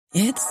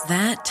It's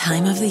that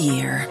time of the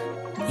year.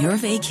 Your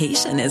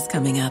vacation is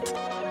coming up.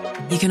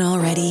 You can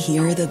already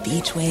hear the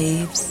beach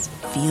waves,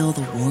 feel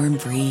the warm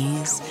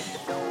breeze,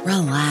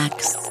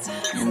 relax,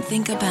 and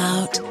think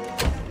about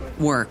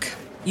work.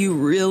 You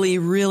really,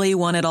 really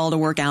want it all to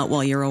work out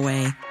while you're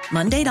away.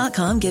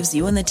 Monday.com gives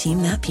you and the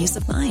team that peace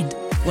of mind.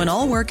 When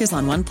all work is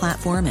on one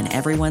platform and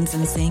everyone's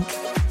in sync,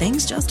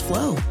 things just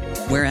flow.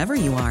 Wherever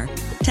you are,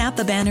 tap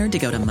the banner to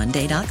go to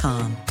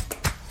Monday.com.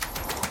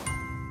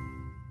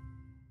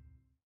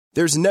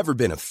 There's never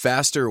been a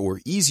faster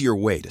or easier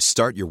way to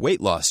start your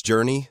weight loss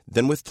journey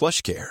than with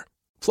PlushCare.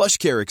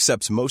 PlushCare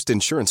accepts most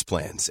insurance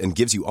plans and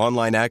gives you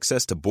online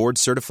access to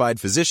board-certified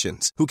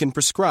physicians who can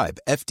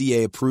prescribe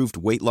FDA-approved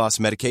weight loss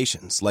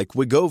medications like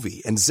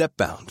Wegovy and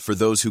Zepbound for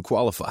those who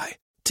qualify.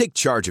 Take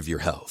charge of your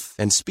health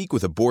and speak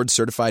with a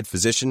board-certified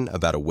physician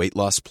about a weight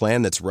loss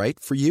plan that's right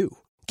for you.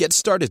 Get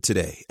started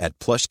today at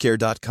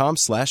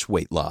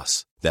plushcare.com/weight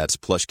loss. That's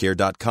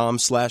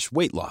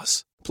plushcare.com/weight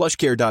loss.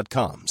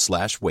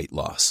 plushcare.com/weight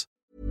loss.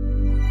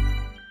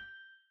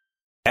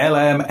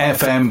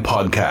 LMFM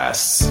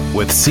Podcasts.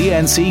 With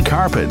CNC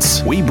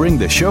Carpets, we bring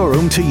the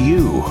showroom to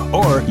you.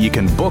 Or you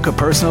can book a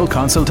personal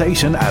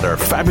consultation at our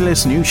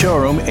fabulous new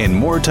showroom in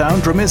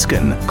Moortown,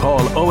 Dromiskin.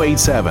 Call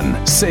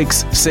 087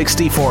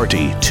 660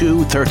 40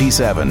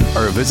 237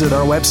 or visit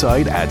our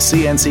website at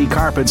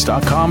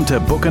cnccarpets.com to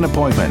book an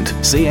appointment.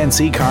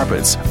 CNC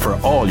Carpets, for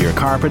all your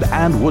carpet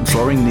and wood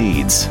flooring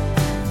needs.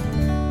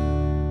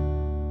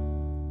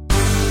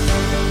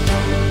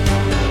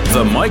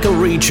 The Michael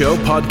Reid Show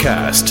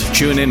podcast.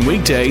 Tune in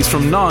weekdays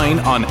from 9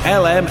 on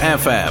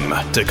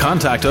LMFM. To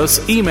contact us,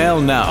 email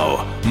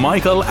now,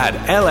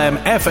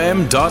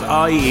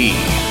 michael@lmfm.ie.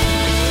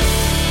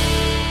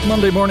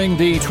 Monday morning,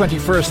 the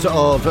 21st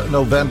of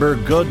November.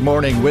 Good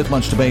morning, with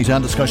much debate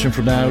and discussion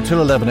from now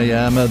till 11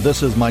 a.m.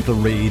 This is Michael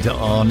Reid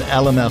on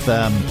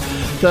LMFM.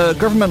 The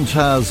government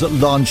has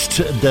launched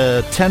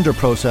the tender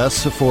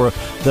process for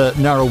the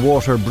Narrow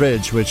Water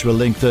Bridge, which will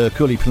link the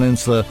Cooley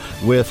Peninsula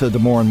with the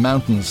Mourne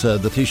Mountains. The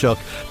Taoiseach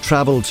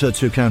travelled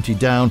to County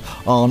Down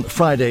on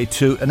Friday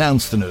to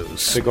announce the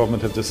news. The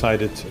government have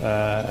decided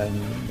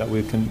that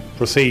we can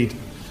proceed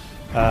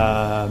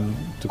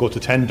to go to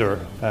tender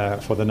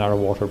for the Narrow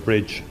Water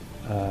Bridge,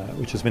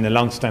 which has been a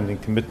long-standing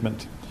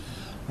commitment.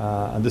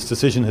 And this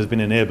decision has been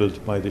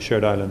enabled by the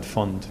Shared Island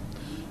Fund,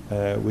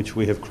 which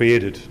we have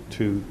created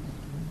to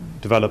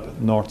develop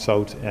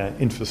north-south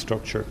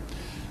infrastructure,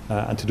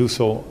 and to do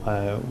so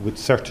with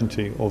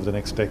certainty over the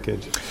next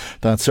decade.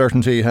 That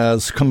certainty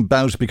has come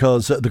about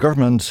because the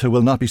government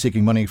will not be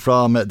seeking money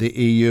from the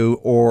EU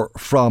or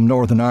from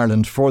Northern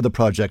Ireland for the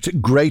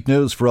project. Great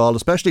news for all,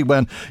 especially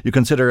when you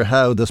consider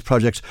how this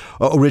project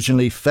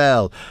originally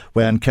fell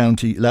when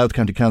Louth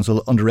County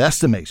Council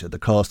underestimated the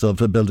cost of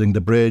building the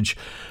bridge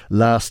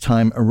last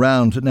time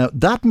around. Now,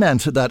 that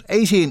meant that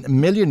 €18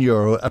 million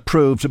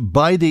approved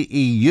by the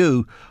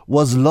EU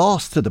was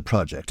lost to the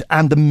project,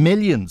 and the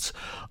millions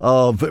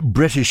of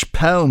British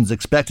pounds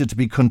expected to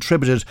be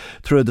contributed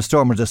through the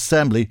Stormont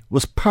Assembly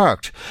was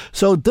parked.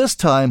 So this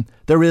time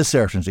there is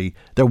certainty.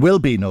 There will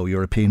be no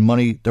European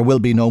money. There will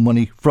be no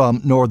money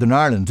from Northern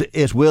Ireland.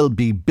 It will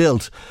be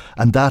built,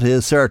 and that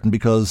is certain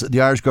because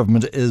the Irish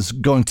government is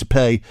going to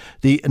pay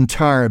the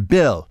entire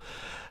bill.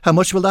 How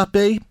much will that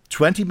be?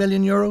 €20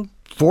 million?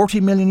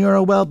 €40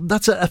 million? Well,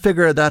 that's a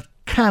figure that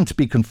can't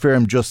be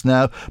confirmed just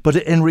now, but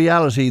in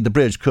reality the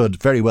bridge could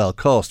very well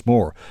cost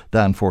more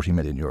than €40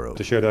 million.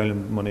 The Shared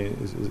Island money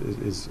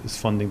is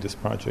funding this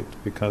project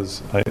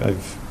because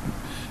I've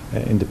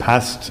in the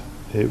past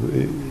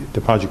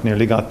the project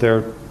nearly got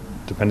there,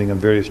 depending on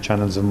various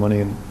channels of money,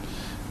 and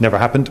never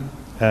happened.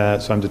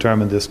 So I'm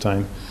determined this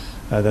time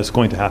that's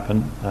going to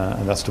happen,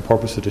 and that's the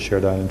purpose of the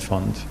Shared Island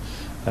Fund,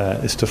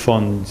 is to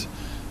fund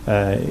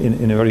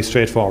in a very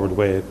straightforward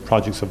way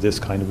projects of this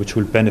kind, which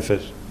will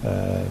benefit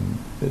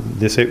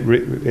this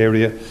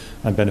area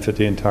and benefit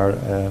the entire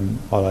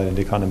all-island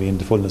economy in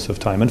the fullness of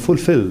time and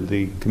fulfil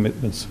the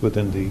commitments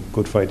within the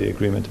Good Friday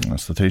Agreement.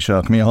 That's the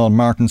Taoiseach, Micheál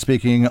Martin,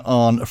 speaking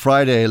on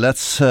Friday.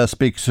 Let's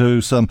speak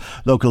to some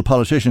local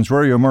politicians.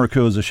 Rory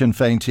O'Murcu is a Sinn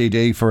Féin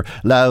TD for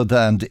Louth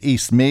and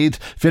East Meath.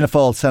 Fianna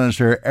Fáil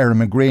Senator Erin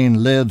McGreen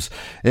lives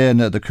in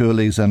the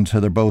Coolies, and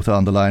they're both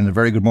on the line. A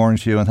very good morning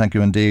to you, and thank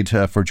you indeed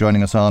for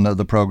joining us on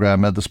the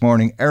programme this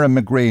morning. Erin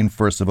McGreen,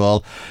 first of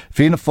all,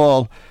 Fianna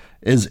Fáil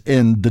is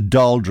in the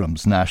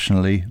doldrums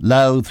nationally.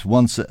 Louth,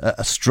 once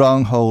a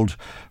stronghold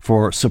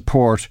for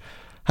support,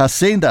 has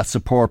seen that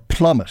support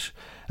plummet.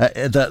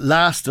 The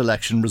last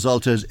election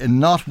resulted in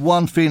not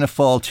one Fianna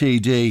Fáil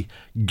TD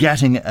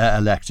getting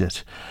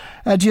elected.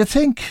 Do you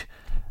think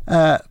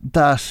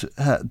that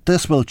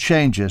this will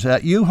change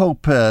it? You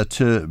hope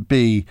to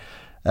be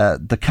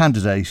the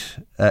candidate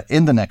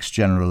in the next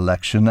general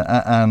election,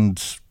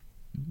 and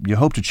you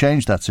hope to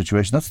change that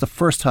situation. That's the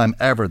first time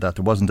ever that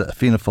there wasn't a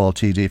Fianna Fáil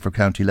TD for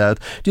County Louth.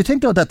 Do you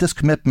think, though, that this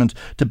commitment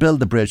to build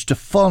the bridge, to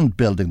fund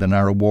building the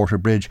Narrow Water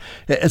Bridge,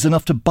 is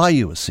enough to buy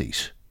you a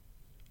seat?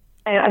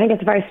 I think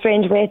it's a very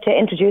strange way to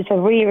introduce a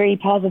really, really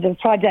positive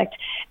project,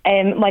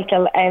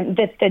 Michael.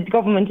 The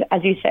government,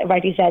 as you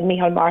rightly said,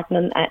 Micheál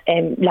Martin,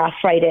 last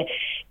Friday,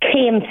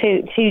 came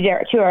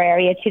to our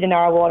area, to the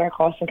Narrow Water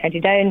across from County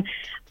Down,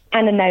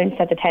 and announced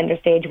that the tender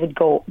stage would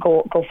go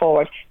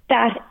forward.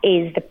 That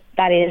is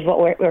what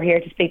we're here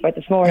to speak about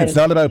this morning. It's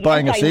not about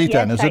buying a seat,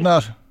 then, is it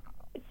not?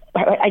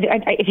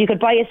 If you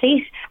could buy a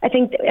seat, I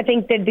think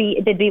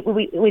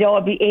we'd all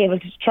be able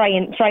to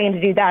trying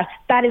to do that.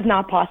 That is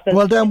not possible.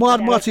 Well, then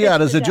what's he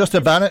at? Is it just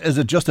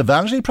a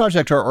vanity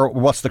project, or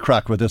what's the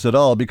crack with this at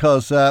all?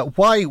 Because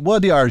why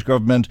would the Irish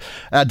government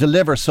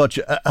deliver such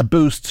a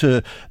boost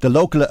to the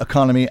local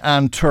economy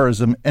and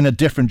tourism in a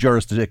different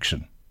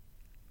jurisdiction?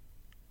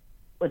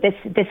 Well, this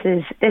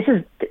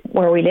is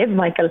where we live,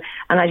 Michael.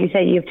 And as you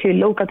say, you have two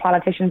local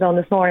politicians on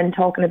this morning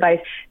talking about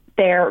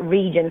their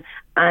region,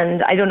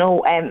 and I don't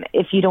know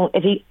if you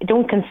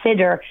don't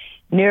consider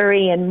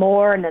Newry and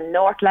Mourne and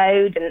North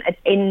Louth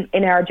and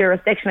in our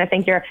jurisdiction. I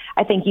think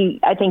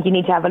you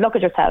need to have a look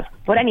at yourself.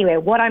 But anyway,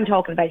 what I'm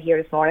talking about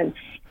here this morning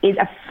is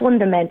a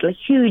fundamental,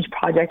 huge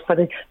project for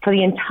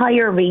the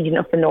entire region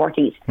of the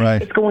northeast.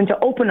 Right. It's going to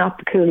open up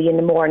the Cooley in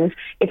the mornings.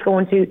 It's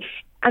going to,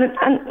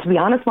 and to be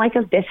honest,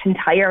 Michael, this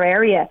entire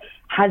area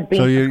has been.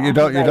 So you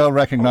don't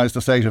recognise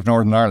the state of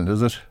Northern Ireland,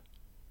 is it?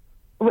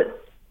 Well,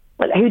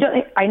 who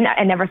don't?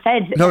 I never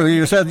said. No,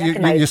 you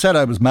said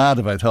I was mad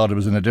if I thought it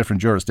was in a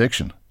different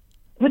jurisdiction.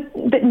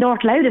 But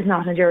North Louth is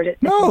not in a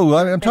jurisdiction. No,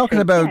 I'm talking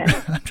about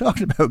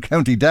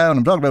County Down.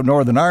 I'm talking about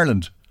Northern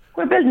Ireland.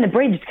 We're building a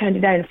bridge to County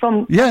Down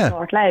from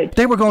North Louth.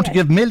 They were going to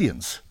give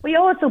millions. We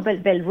also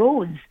build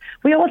roads.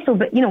 We also,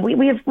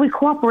 we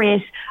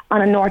cooperate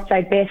on a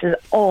north-south basis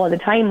all the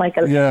time,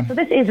 Michael. Yeah. So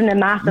this isn't a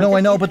massive. No,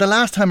 I know, but the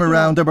last time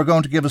around they were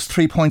going to give us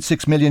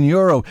 €3.6 million.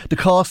 The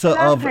cost of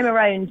last time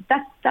around,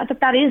 that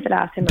is the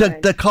last time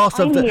around. The cost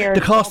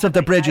of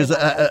the bridge is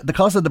the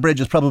cost of the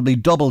bridge is probably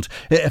doubled,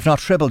 if not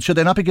tripled. Should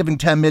they not be giving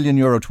 €10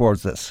 million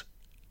towards this?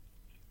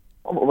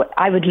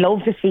 I would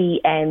love to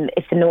see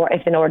if the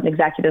Northern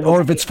Executive,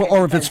 or if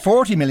it's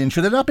 40 million,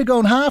 should they not be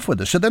going half with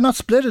it? Should they not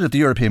split it if the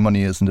European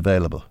money isn't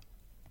available?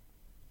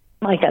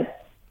 Michael,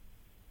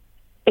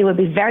 it would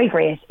be very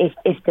great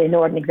if the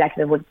Northern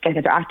Executive would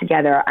get their act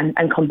together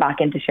and come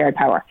back into shared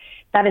power.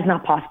 That is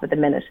not possible at the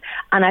minute.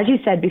 And as you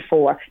said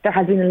before, there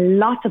has been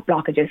lots of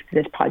blockages to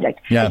this project.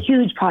 Yeah. A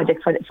huge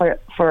project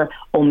for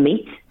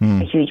Meath,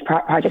 a huge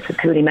project for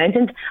Cooley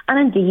Mountains, and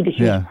indeed a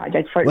huge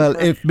project for... Well,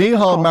 if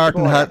Micheál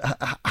Martin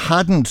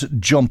hadn't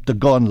jumped the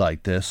gun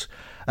like this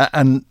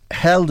and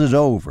held it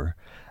over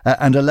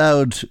and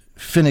allowed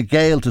Fine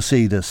Gael to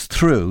see this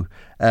through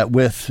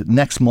with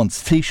next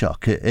month's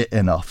Taoiseach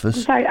in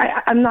office, sorry,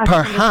 I'm not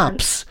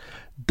perhaps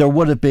there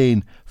would have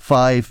been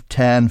 5,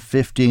 10,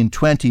 15,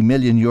 20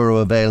 million euro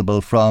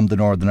available from the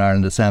Northern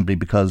Ireland Assembly,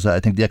 because I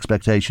think the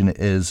expectation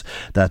is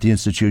that the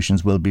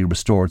institutions will be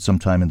restored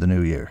sometime in the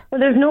new year. Well,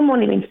 there's no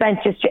money being spent,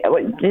 just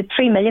the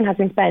 3 million has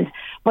been spent.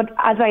 But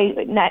as I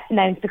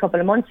announced a couple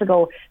of months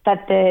ago,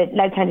 that the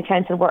Louth County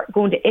Council were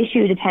going to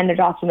issue the tender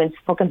documents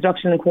for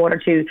construction in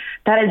Q2.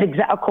 That is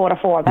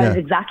Q4. That is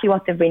exactly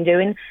what they've been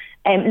doing.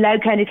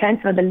 Louth County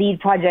Council are the lead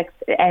project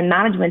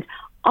management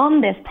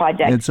on this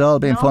project. It's all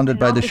been funded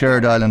by the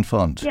Shared Island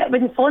Fund. Yeah,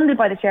 been funded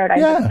by the Shared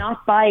Island,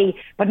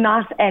 but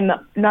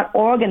not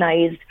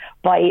organised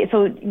by.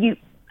 So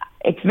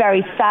it's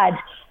very sad.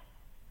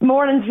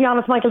 More than, to be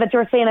honest, Michael, that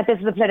you're saying that this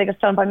is a political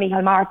stunt by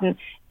Micheál Martin.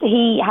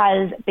 He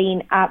has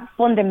been a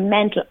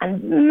fundamental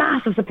and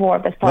massive support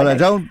of this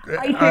project. Well,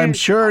 I'm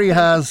sure he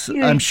has.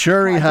 I'm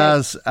sure he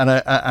has, and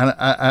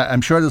I'm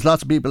sure there's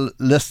lots of people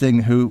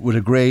listening who would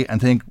agree and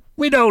think,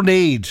 we don't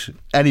need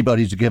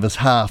anybody to give us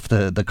half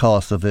the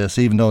cost of this,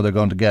 even though they're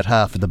going to get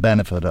half of the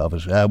benefit of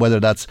it, whether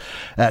that's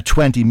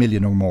 20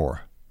 million or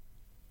more.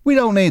 We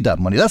don't need that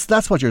money.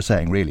 That's what you're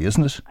saying, really,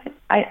 isn't it?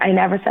 I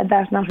never said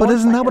that. But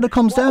isn't that what it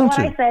comes down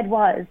to? What I said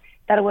was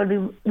that it would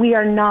be, we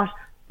are not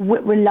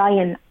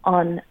relying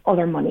on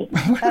other money.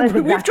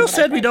 We've just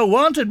said we don't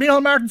want it.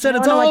 Micheál Martin said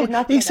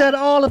he said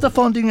all of the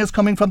funding is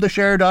coming from the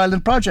Shared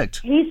Island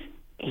project.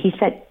 He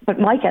said, but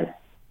Michael,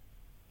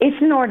 if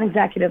the Northern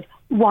Executive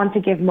want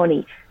to give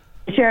money,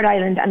 the Shared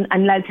Island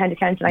and Louth County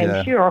Council, I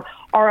am sure,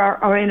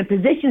 are in a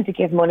position to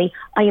give money,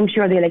 I am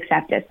sure they'll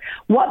accept it.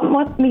 What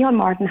Micheál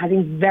Martin has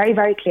been very,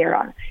 very clear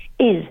on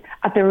is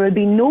that there will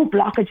be no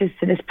blockages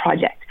to this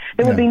project.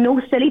 There will be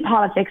no silly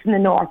politics in the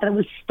north that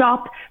will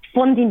stop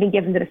funding being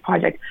given to this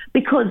project,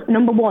 because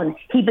number one,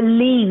 he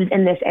believes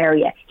in this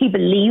area. He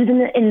believes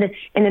in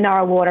the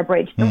Narrow Water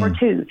Bridge. Number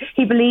two,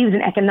 he believes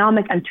in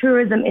economic and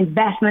tourism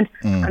investment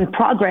and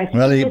progress in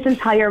this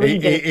entire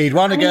region. He'd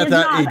want to get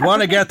that. He'd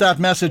want to get that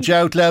message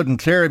out loud and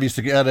clear if he's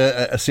to get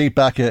a seat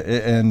back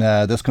in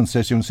this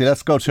constituency.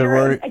 Let's go to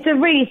Rory. It's a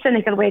really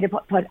cynical way to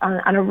put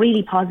on a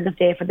really positive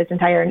day for this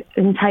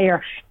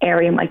entire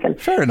area, Michael.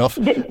 Fair enough.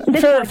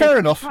 Fair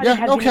enough.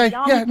 Yeah. Okay.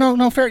 Yeah.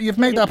 No. Fair. You've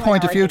made that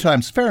point a few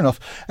times. Fair enough.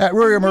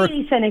 Rory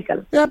really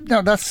cynical. Yeah.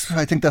 No.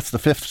 I think that's the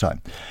fifth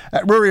time.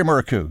 Rory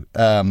Murku.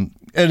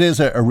 It is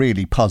a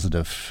really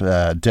positive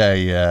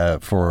day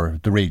for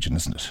the region,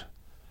 isn't it?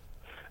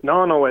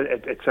 No,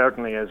 it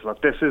certainly is.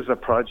 Look, this is a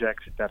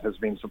project that has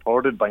been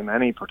supported by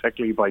many,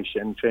 particularly by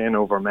Sinn Féin,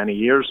 over many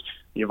years.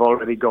 You've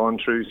already gone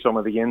through some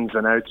of the ins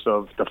and outs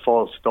of the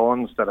false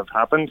dawns that have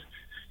happened.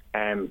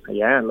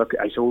 Look,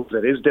 I suppose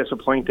it is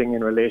disappointing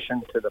in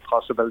relation to the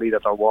possibility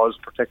that there was,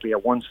 particularly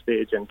at one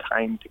stage in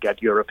time, to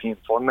get European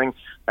funding.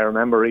 I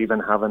remember even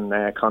having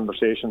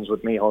conversations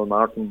with Micheál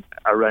Martin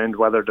around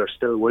whether there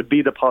still would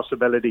be the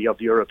possibility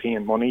of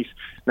European monies.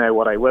 Now,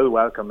 what I will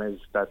welcome is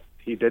that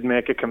he did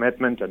make a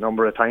commitment a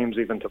number of times,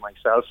 even to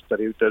myself, that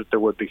there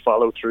would be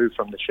follow-through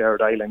from the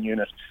Shared Island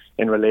unit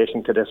in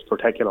relation to this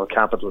particular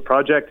capital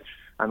project.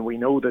 And we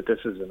know that this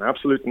is an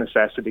absolute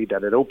necessity,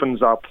 that it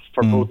opens up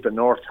for both the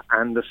north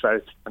and the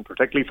south, and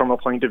particularly from a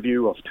point of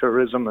view of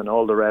tourism and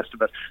all the rest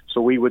of it.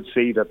 So we would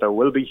see that there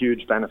will be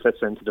huge benefits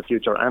into the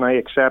future. And I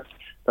accept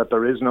that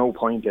there is no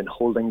point in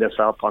holding this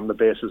up on the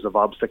basis of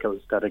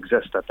obstacles that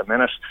exist at the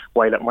minute.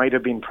 While it might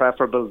have been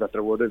preferable that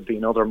there would have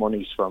been other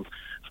monies from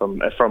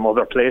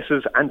other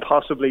places, and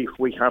possibly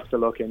we have to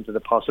look into the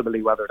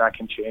possibility whether that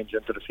can change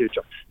into the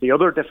future. The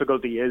other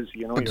difficulty is,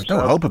 but there's no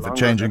hope of it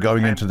changing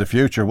going into the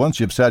future. Once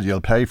you've said you'll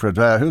pay for it,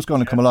 who's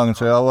going to come along and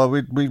say, "Oh well,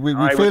 we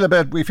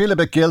feel a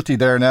bit guilty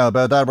there now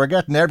about that. We're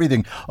getting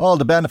everything, all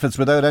the benefits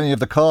without any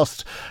of the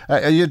costs."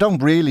 You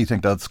don't really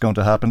think that's going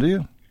to happen, do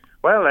you?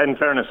 Well, in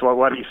fairness,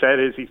 what he said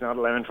is he's not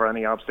allowing for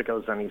any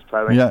obstacles, and he's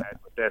ploughing ahead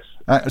with this.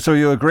 So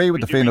you agree with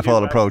the Fianna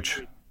Fáil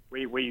approach?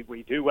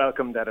 We do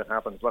welcome that it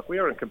happens. Look, we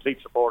are in complete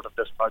support of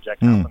this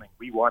project happening.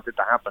 We want it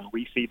to happen.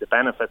 We see the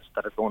benefits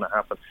that are going to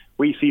happen.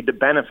 We see the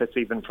benefits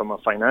even from a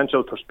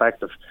financial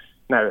perspective.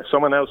 Now, if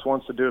someone else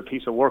wants to do a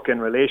piece of work in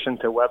relation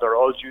to whether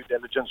all due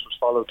diligence was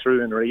followed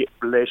through in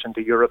relation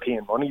to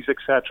European monies,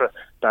 etc.,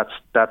 that's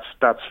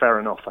fair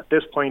enough. At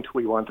this point,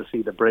 we want to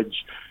see the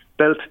bridge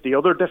built. The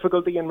other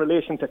difficulty in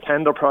relation to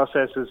tender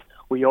processes,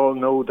 we all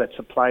know that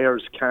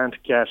suppliers can't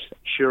get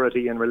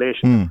surety in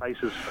relation to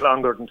prices for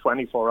longer than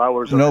 24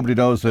 hours. Nobody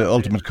knows the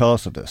ultimate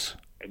cost of this.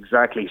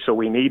 Exactly. So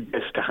we need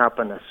this to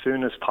happen as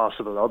soon as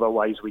possible.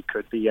 Otherwise, we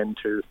could be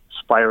into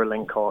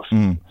spiralling costs.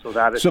 So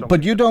that is.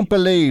 But you don't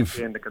believe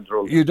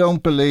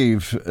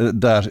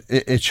that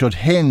it should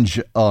hinge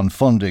on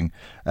funding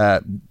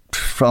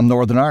from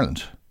Northern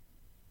Ireland?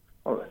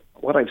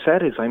 What I've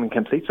said is I'm in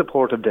complete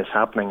support of this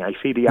happening. I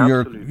see the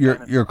absolute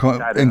You're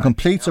in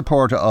complete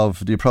support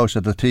of the approach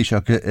that the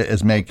Taoiseach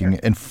is making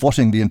in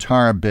footing the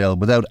entire bill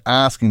without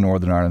asking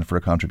Northern Ireland for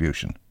a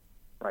contribution.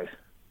 Right.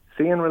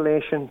 See, in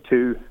relation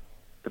to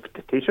the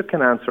Taoiseach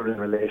can answer in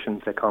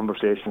relation to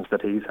conversations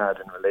that he's had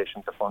in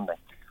relation to funding.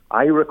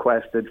 I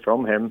requested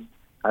from him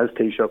as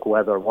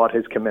Taoiseach what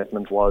his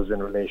commitment was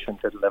in relation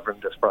to delivering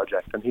this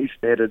project, and he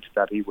stated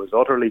that he was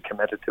utterly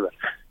committed to it.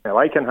 Now,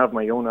 I can have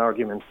my own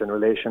arguments in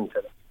relation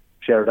to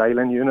Shared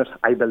Island unit.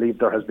 I believe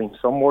there has been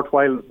some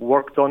worthwhile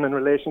work done in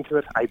relation to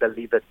it. I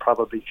believe it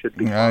probably should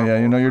be.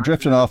 You're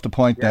drifting off the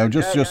point now.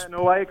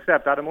 No, I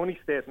accept that. I'm only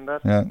stating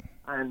that. Yeah.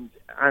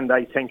 And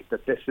I think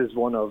that this is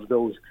one of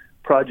those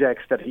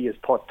projects that he has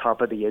put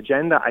top of the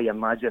agenda. I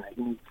imagine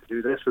he needs to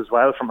do this as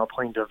well from a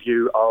point of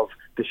view of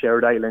the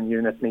Shared Island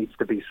unit needs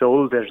to be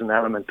sold. There's an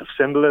element of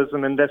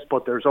symbolism in this,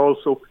 but there's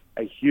also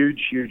a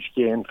huge, huge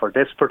gain for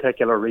this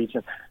particular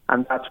region,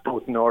 and that's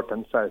both north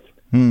and south.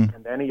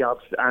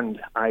 And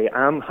I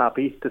am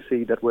happy to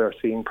see that we're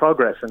seeing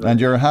progress.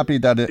 And you're happy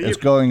that it's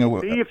going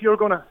away. See if you're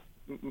going to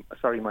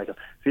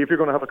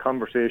have a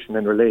conversation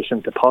in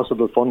relation to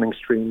possible funding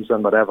streams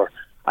and whatever.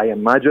 I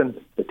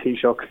imagine the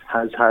Taoiseach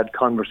has had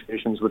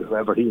conversations with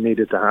whoever he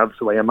needed to have,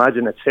 so I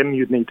imagine it's him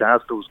you'd need to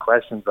ask those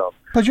questions of.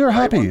 But you're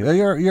happy.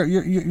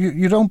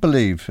 You don't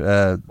believe.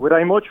 Would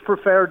I much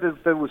prefer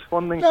that there was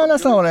funding? No,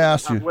 that's not what I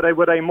asked you.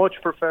 Would I much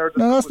prefer?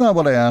 No, that's not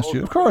what I asked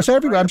you. Of course,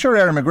 I'm sure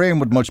Aaron McGrean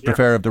would much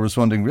prefer if there was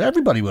funding.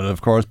 Everybody would,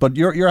 of course. But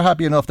you're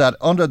happy enough that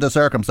under the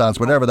circumstance,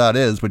 whatever that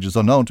is, which is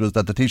unknown to us,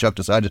 that the Taoiseach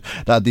decided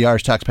that the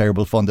Irish taxpayer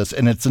will fund this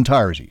in its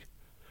entirety.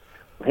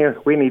 Here,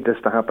 we need this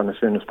to happen as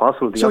soon as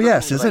possible. So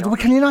yes, is it?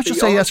 Can you not just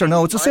say yes or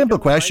no? It's a simple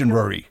question,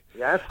 Rory.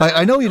 Yes.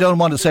 I know you don't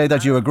want to say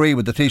that you agree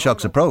with the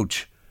Taoiseach's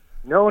approach.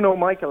 No,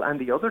 Michael. And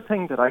the other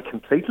thing that I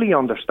completely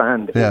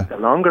understand is the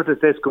longer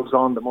that this goes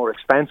on, the more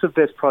expensive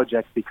this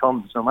project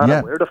becomes, no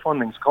matter where the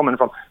funding's coming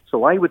from.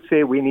 So I would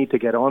say we need to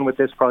get on with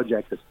this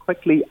project as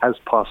quickly as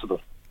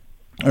possible.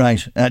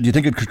 Right. Do you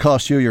think it could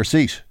cost you your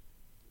seat?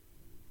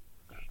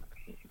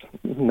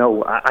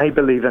 No, I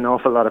believe an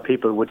awful lot of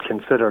people would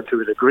consider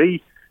to a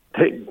degree.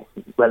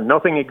 Well,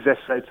 nothing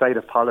exists outside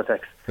of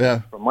politics.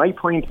 Yeah. From my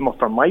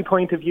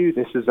point of view,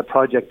 this is a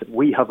project that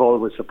we have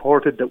always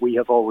supported, that we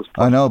have always.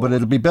 I know, but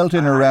it'll be built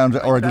in around,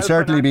 or it'll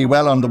certainly be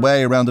well on the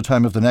way around the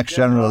time of the next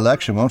general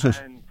election, won't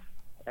it?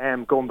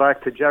 And going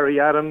back to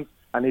Jerry Adams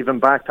and even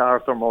back to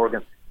Arthur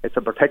Morgan, it's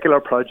a particular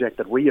project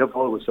that we have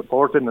always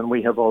supported and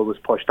we have always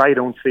pushed. I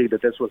don't see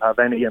that this will have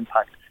any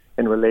impact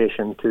in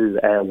relation to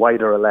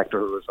wider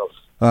electoral results.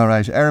 All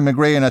right, Aaron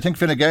McGrean, I think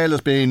Fine Gael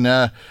has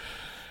been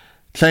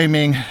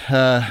claiming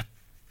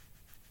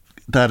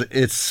that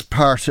it's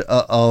part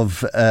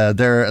of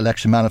their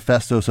election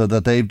manifesto, so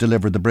that they've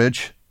delivered the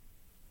bridge.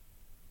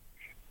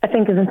 I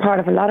think is part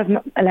of a lot of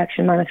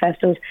election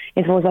manifestos.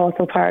 It was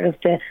also part of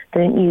the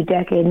new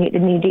decade,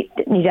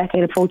 new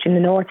decade approach in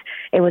the north.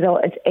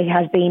 It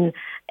has been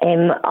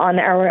on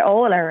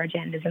all our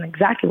agendas, and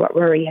exactly what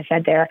Rory has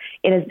said there.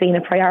 It has been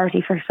a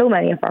priority for so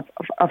many of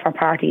our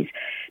parties,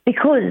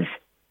 because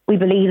we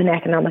believe in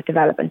economic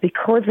development,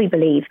 because we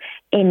believe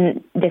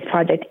in this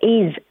project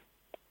is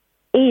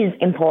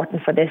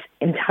important for this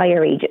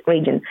entire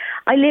region.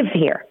 I live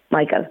here,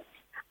 Michael.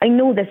 I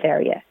know this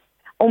area.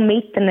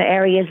 Meath and the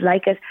areas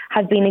like it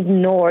have been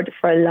ignored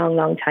for a long,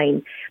 long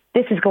time.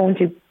 This is going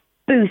to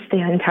boost the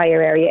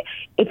entire area.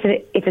 It's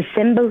a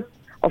symbol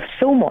of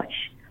so much,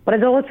 but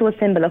it's also a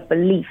symbol of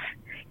belief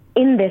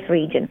in this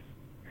region,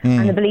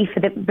 and the belief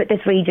that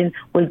this region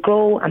will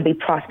grow and be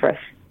prosperous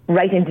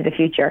right into the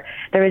future.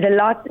 There's a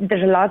lot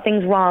of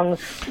things wrong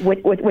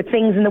with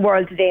things in the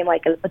world today,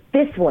 Michael, but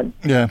this one.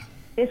 Yeah.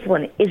 This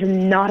one is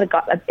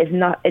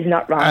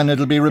not wrong, and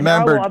it'll be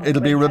remembered.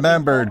 It'll be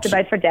remembered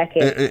about for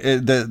decades.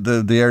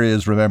 The area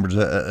is remembered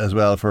as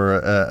well for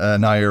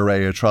an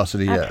IRA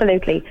atrocity.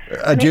 Absolutely.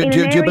 Do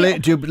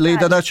you believe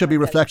that should be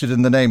reflected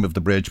in the name of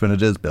the bridge when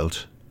it is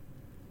built?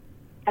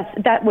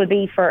 That will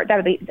be for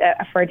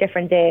a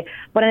different day.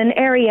 But in an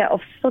area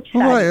of such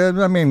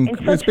sadness, I mean,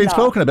 it's been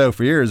spoken about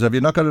for years. Have you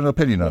not got an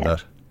opinion on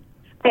that?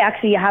 I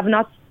actually have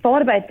not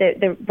thought about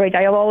the bridge.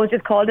 I have always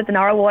just called it the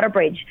Narrow Water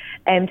Bridge,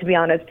 to be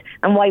honest.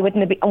 And why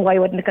wouldn't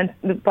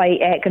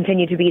it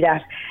continue to be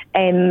that?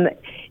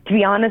 To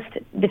be honest,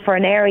 for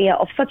an area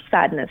of such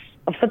sadness,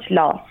 of such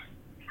loss,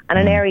 and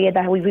an area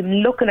that we've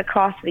been looking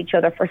across at each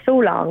other for so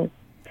long,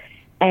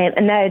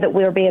 and now that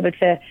we'll be able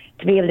to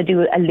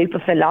do a loop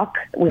of the loch,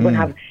 we're going to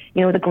have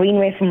the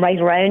greenway from right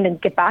around and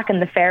get back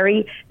in the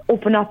ferry,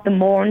 open up the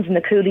Mournes and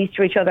the Coolies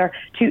to each other,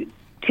 to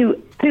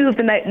two of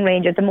the mountain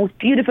ranges, the most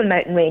beautiful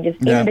mountain ranges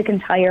in the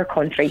entire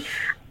country.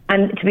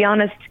 And to be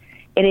honest,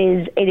 it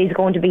is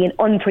going to be an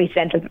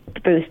unprecedented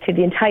boost to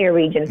the entire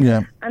region.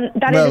 Yeah. And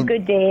that is a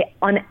good day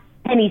on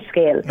any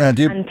scale.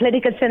 And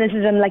political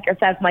cynicism like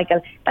yourself,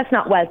 Michael, that's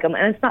not welcome,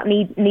 and it's not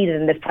needed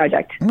in this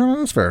project. No,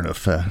 that's fair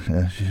enough.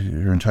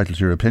 You're entitled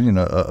to your opinion,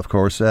 of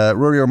course.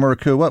 Rory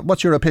O'Murrochú,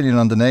 what's your opinion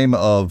on the name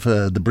of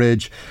the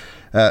bridge,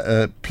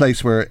 a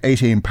place where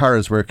 18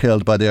 paras were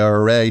killed by the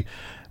IRA?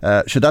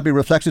 Should that be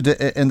reflected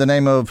in the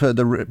name of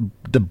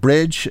the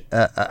bridge?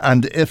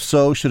 And if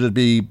so, should it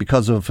be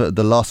because of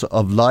the loss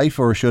of life,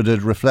 or should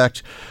it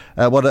reflect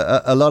what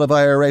a lot of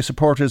IRA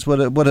supporters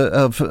would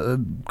have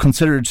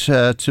considered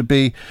to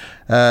be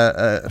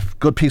a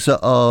good piece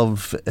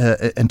of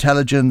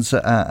intelligence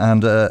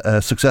and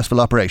a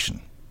successful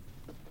operation?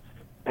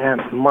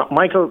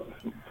 Michael,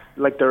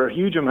 there are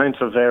huge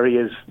amounts of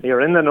areas here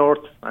in the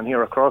north and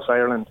here across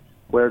Ireland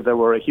where there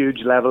were a huge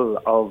level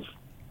of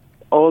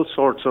all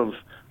sorts of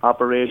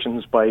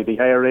operations by the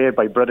IRA,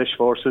 by British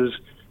forces,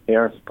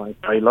 here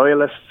by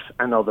loyalists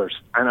and others.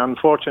 And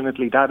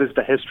unfortunately, that is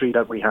the history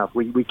that we have.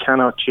 We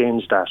cannot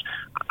change that.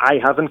 I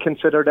haven't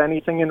considered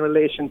anything in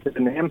relation to the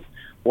name.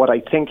 What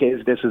I think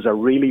is this is a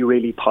really,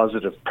 really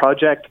positive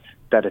project,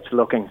 that it's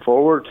looking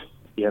forward.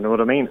 You know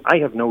what I mean? I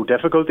have no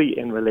difficulty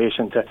in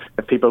relation to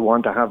if people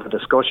want to have a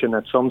discussion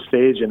at some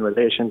stage in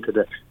relation to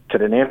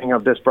the naming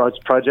of this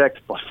project.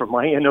 But for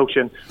my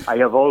notion, I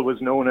have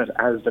always known it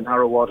as the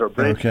Narrow Water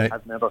Bridge. Okay.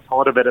 I've never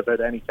thought of it about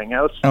anything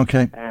else.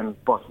 Okay.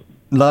 But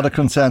a lot of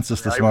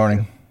consensus this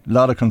morning. A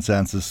lot of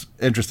consensus.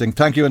 Interesting.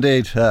 Thank you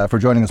indeed for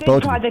joining us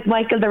both. Project,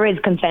 Michael, there is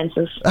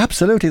consensus.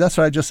 Absolutely, that's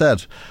what I just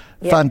said.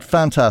 Yeah.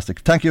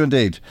 Fantastic. Thank you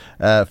indeed.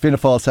 Fianna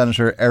Fáil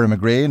Senator Erin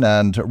McGreen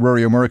and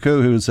Rory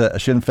O'Murrochú, who's a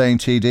Sinn Féin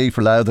TD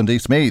for Louth and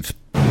East Meath.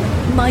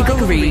 Michael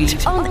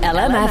Reid on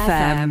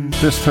LMFM.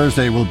 This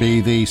Thursday will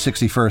be the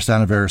 61st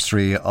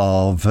anniversary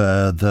of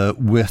the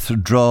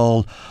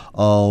withdrawal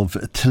of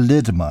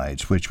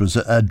thalidomide, which was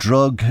a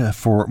drug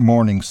for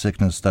morning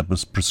sickness that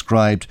was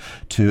prescribed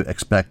to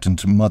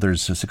expectant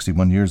mothers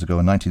 61 years ago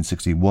in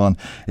 1961.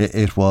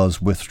 It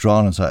was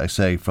withdrawn, as I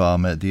say,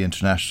 from the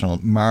international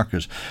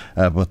market,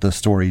 but the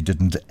story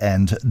didn't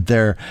end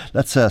there.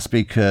 Let's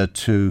speak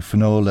to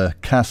Finola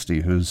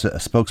Cassidy, who's a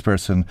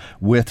spokesperson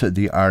with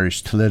the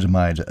Irish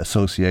Thalidomide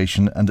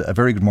Association. And a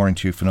very good morning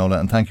to you, Finola,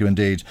 and thank you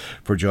indeed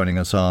for joining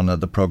us on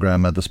the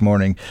programme this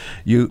morning.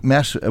 You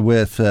met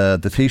with the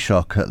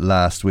Taoiseach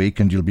last week,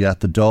 and you'll be at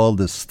the Dáil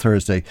this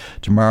Thursday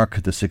to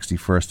mark the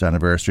 61st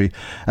anniversary,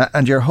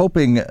 and you're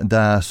hoping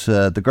that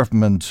the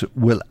government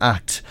will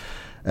act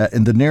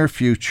in the near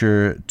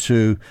future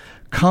to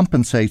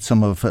compensate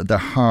some of the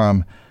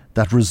harm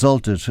that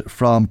resulted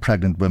from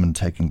pregnant women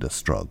taking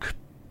this drug.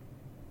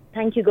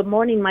 Thank you. Good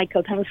morning,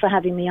 Michael. Thanks for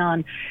having me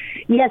on.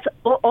 Yes,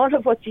 all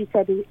of what you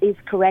said is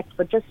correct,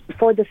 but just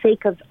for the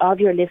sake of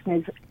your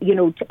listeners,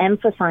 to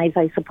emphasise,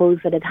 I suppose,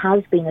 that it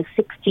has been a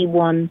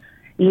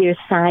 61-year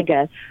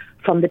saga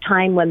from the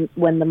time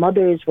when the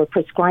mothers were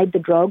prescribed the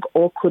drug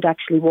or could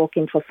actually walk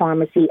into a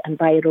pharmacy and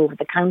buy it over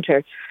the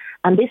counter.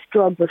 And this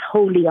drug was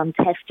wholly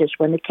untested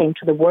when it came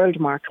to the world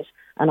market,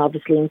 and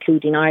obviously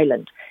including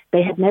Ireland.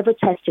 They had never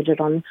tested it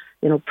on,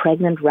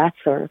 pregnant rats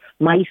or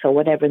mice or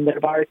whatever in the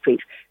laboratories.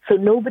 So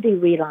nobody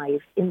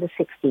realised in the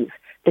 60s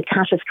the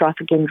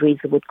catastrophic injuries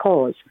it would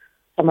cause.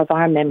 Some of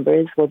our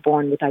members were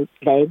born without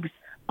legs,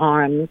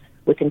 arms,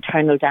 with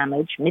internal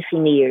damage,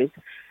 missing ears.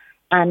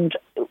 And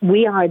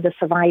we are the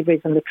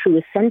survivors in the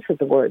truest sense of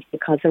the word,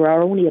 because there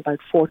are only about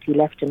 40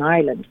 left in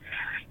Ireland.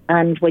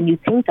 And when you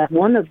think that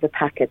one of the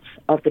packets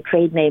of the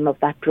trade name of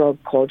that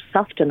drug called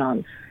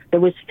Softenon,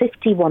 there was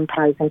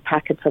 51,000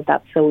 packets of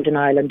that sold in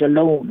Ireland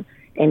alone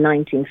in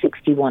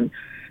 1961.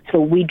 So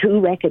we do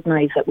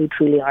recognise that we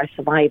truly are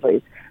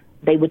survivors.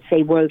 They would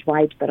say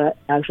worldwide that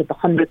out of the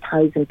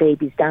 100,000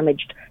 babies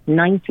damaged,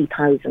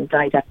 90,000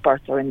 died at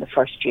birth or in the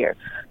first year.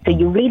 So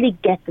you really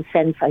get the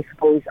sense, I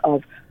suppose,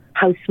 of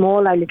how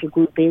small our little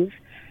group is,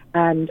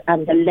 and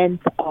the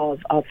length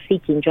of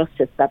seeking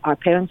justice that our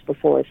parents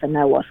before us and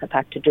now us have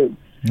had to do.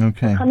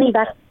 Okay. Coming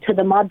back to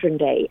the modern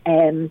day,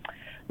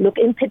 look,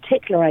 in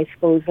particular, I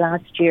suppose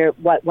last year,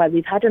 while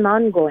we've had an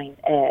ongoing,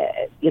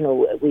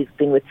 we've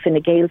been with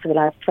Fine Gael for the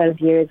last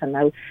 12 years, and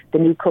now the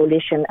new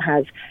coalition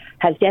has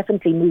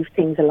definitely moved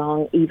things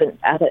along even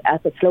at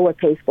a slower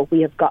pace, but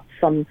we have got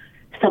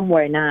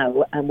somewhere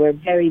now, and we're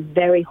very,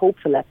 very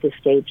hopeful at this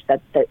stage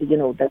that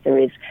there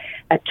is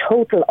a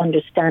total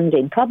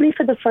understanding, probably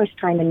for the first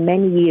time in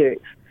many years,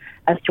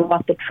 as to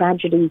what the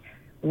tragedy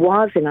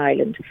was in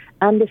Ireland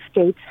and the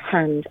state's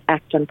hand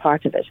act on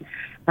part of it.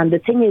 And the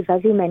thing is,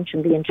 as you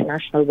mentioned, the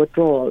international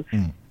withdrawal,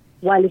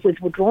 while it was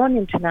withdrawn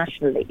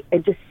internationally, a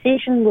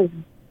decision was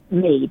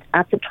made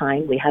at the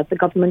time, we have the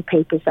government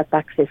papers that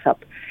backs this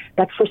up,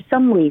 that for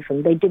some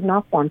reason they did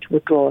not want to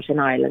withdraw it in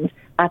Ireland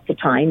at the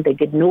time. They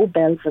did no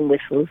bells and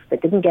whistles. They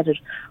didn't get it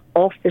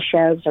off the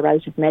shelves or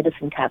out of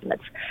medicine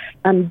cabinets.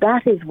 And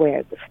that is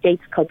where the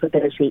state's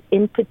culpability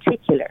in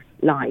particular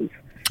lies.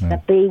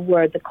 That they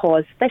were the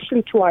cause,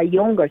 especially to our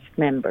youngest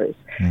members.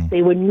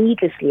 They were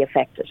needlessly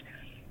affected.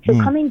 So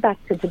coming back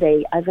to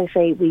today, as I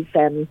say, we've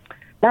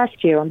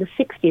last year on the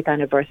 60th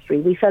anniversary,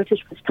 we felt it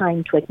was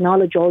time to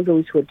acknowledge all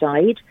those who had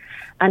died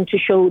and to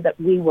show that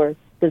we were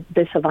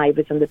the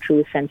survivors in the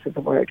truest sense of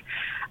the word.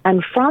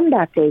 And from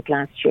that date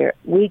last year,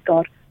 we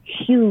got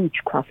huge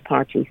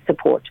cross-party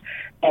support.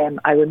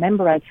 I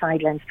remember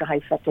outside Leinster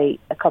House that day,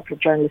 a couple of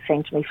journalists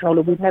saying to me,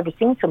 Finola, we've never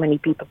seen so many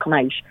people come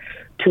out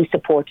to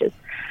support us.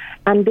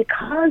 And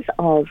because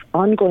of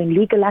ongoing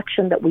legal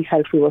action that we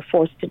felt we were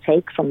forced to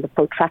take from the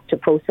protracted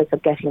process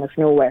of getting us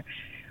nowhere,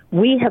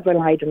 we have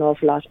relied an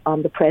awful lot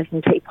on the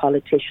present-day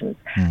politicians.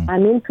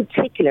 And in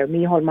particular,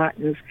 Micheál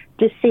Martin's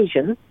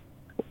decision,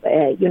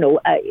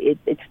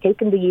 it's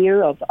taken the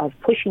year of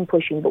pushing,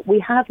 but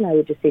we have now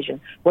a decision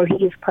where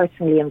he is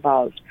personally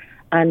involved.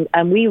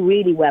 And we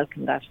really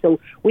welcome that. So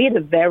we had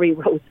a very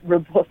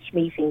robust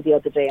meeting the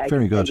other day, I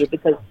can tell you,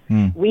 because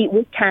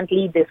we can't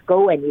leave this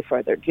go any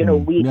further.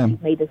 We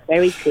made it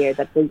very clear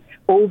that the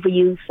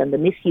overuse and the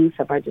misuse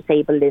of our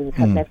disabled limbs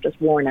have left us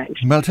worn out.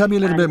 Well, tell me a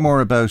little bit more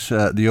about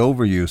the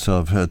overuse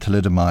of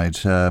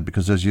thalidomide,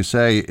 because as you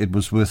say, it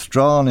was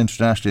withdrawn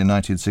internationally in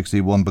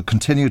 1961, but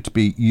continued to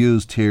be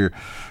used here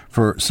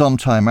for some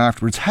time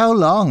afterwards. How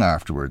long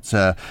afterwards?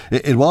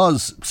 It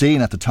was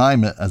seen at the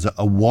time as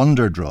a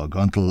wonder drug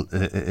until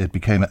it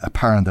became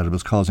apparent that it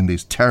was causing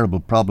these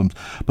terrible problems.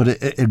 But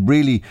it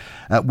really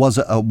was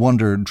a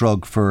wonder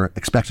drug for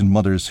expectant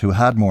mothers who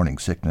had morning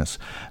sickness.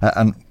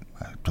 And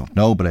I don't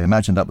know, but I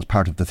imagine that was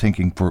part of the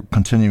thinking for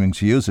continuing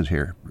to use it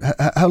here.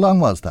 How long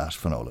was that,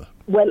 Finola?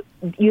 Well,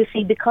 you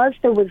see, because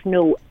there was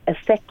no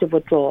effective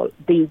withdrawal,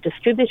 the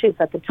distributors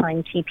at the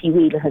time, TP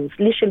Wheelhans,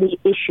 literally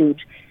issued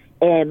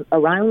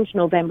around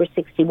November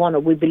 61, or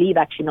we believe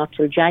actually not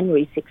till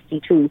January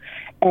 62,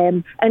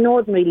 an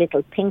ordinary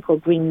little pink or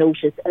green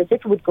notice, as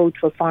if it would go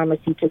to a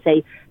pharmacy to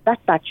say,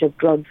 that batch of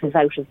drugs is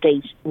out of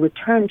date,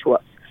 return to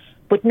us.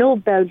 But no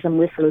bells and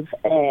whistles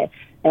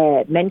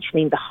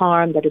mentioning the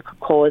harm that it could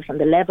cause and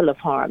the level of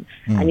harm.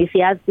 And you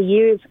see, as the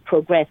years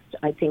progressed,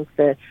 I think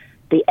the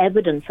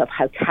evidence of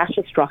how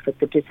catastrophic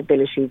the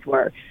disabilities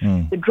were.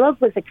 The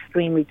drug was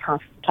extremely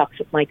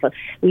toxic, Michael.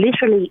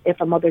 Literally, if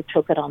a mother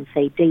took it on,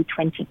 say, day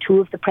 22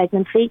 of the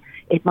pregnancy,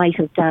 it might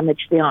have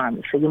damaged the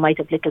arms. So you might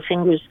have little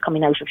fingers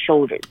coming out of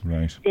shoulders.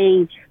 Right.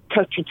 Day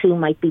 32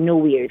 might be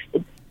no ears.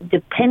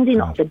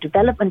 Depending on the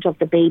development of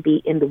the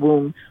baby in the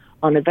womb,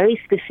 on a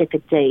very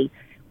specific day,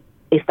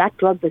 if that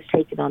drug was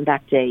taken on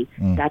that day,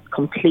 that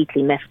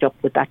completely messed up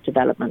with that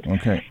development.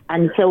 Okay.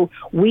 And so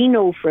we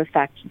know for a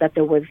fact that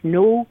there was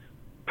no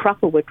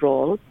proper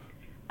withdrawal,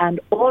 and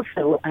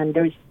also, and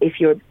there's if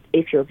your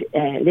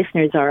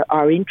listeners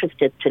are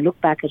interested to look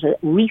back at a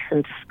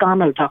recent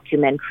Scannell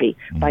documentary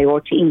by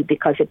RTE,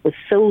 because it was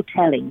so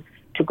telling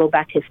to go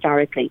back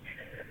historically.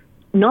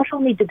 Not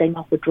only did they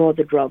not withdraw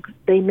the drug,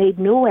 they made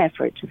no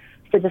effort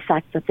for the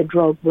fact that the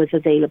drug was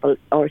available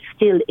or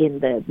still in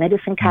the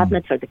medicine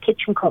cabinets or the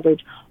kitchen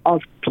cupboard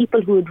of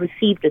people who had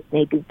received it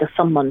maybe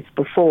some months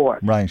before.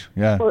 Right,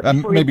 yeah.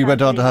 And maybe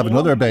went on to have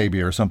another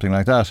baby or something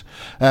like that.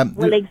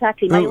 Well,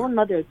 exactly. My own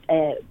mother,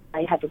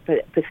 I have a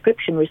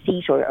prescription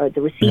receipt or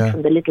the receipt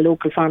from the little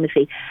local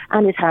pharmacy,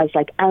 and it has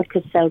like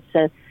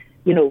Alka-Seltzer,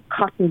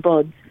 cotton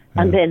buds,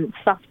 and then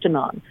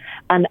Softenon.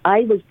 And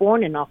I was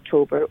born in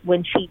October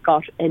when she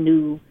got a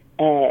new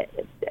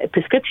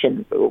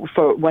prescription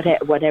for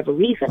whatever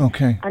reason.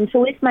 Okay. And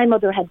so if my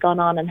mother had gone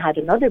on and had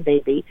another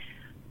baby,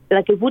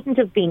 like it wouldn't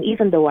have been,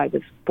 even though I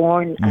was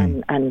born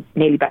and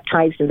nearly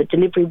baptised in the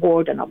delivery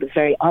ward, and it was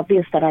very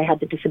obvious that I had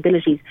the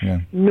disabilities,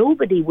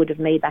 nobody would have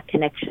made that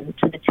connection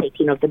to the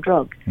taking of the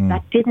drug.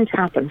 That didn't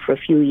happen for a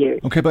few years.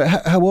 Okay, but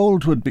how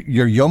old would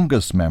your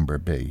youngest member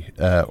be?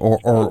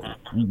 Or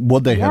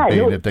would they have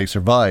been if they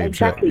survived?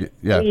 Exactly.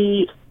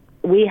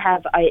 We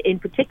have, in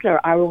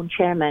particular, our own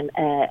chairman,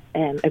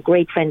 a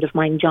great friend of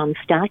mine, John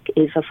Stack,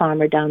 is a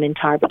farmer down in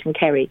Tarbert and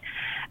Kerry.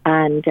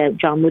 And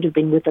John would have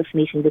been with us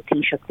meeting the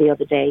Taoiseach the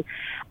other day.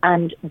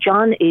 And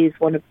John is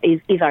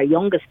is our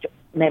youngest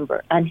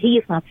member, and he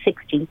is not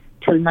 60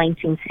 till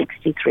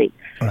 1963.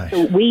 Right.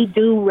 So we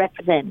do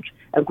represent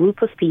a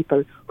group of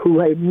people who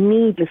are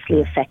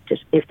needlessly affected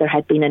if there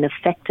had been an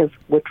effective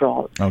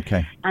withdrawal.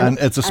 Okay. And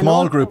it's a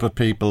small group of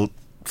people,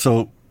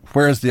 so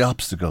where's the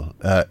obstacle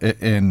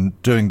in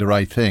doing the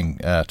right thing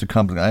to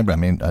complement? I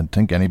mean, I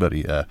think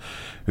anybody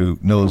who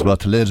knows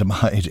what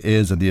thalidomide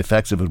is and the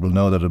effects of it will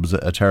know that it was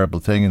a terrible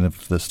thing, and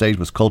if the state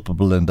was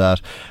culpable in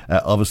that,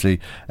 obviously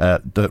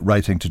the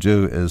right thing to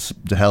do is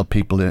to help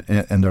people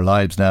in their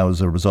lives now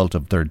as a result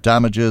of their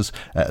damages.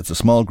 It's a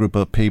small group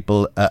of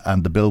people,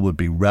 and the bill would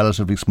be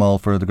relatively small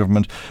for the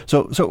government.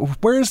 So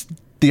where's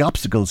the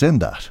obstacles in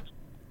that?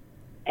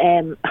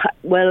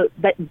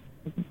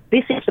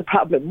 This is the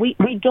problem.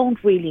 We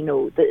don't really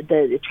know.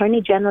 The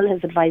Attorney General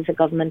has advised the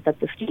government that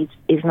the state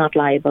is not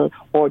liable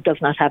or does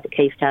not have a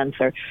case to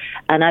answer.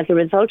 And as a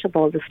result of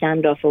all the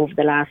standoff over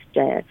the last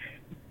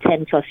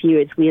 10 plus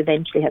years, we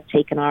eventually have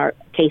taken our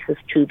cases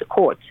to the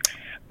courts.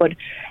 But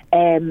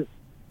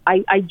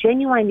I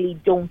genuinely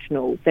don't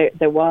know.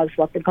 There was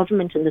what the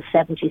government in the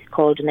 70s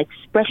called an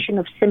expression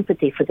of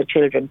sympathy for the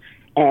children,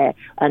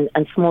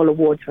 and small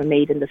awards were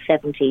made in the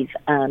 70s,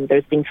 and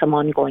there's been some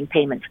ongoing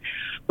payments.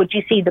 But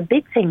you see, the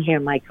big thing here,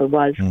 Michael,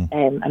 was,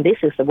 and this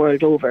is the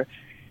world over,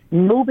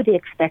 nobody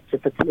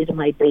expected the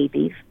thalidomide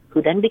babies,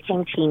 who then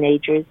became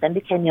teenagers, then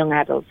became young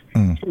adults,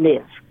 to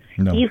live.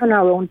 No. Even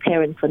our own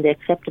parents, when they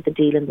accepted the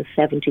deal in the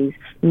 70s,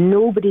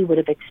 nobody would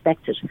have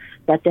expected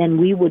that then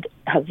we would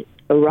have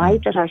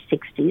arrived at our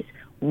 60s,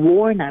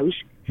 worn out,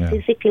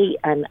 physically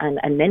and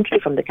mentally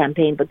from the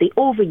campaign, but the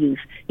overuse,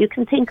 you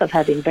can think of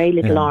having very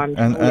little arms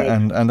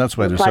and that's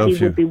why there's so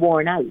few. Would be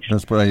worn out.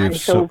 That's why you have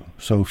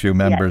so few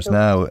members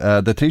now.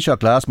 The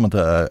Taoiseach last month,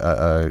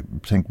 I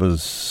think,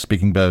 was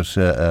speaking about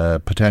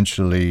a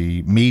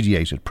potentially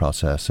mediated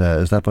process.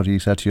 Is that what he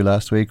said to you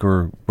last week,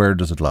 or where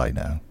does it lie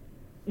now?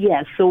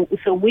 Yes, so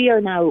we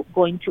are now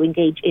going to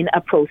engage in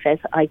a process.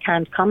 I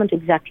can't comment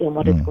exactly on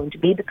what it's going to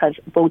be because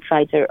both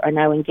sides are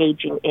now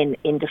engaging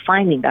in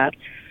defining that.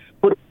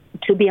 But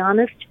to be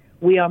honest,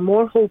 we are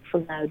more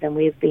hopeful now than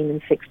we have been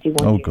in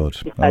 61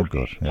 years. Oh,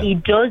 good. Yeah. He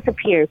does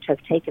appear to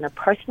have taken a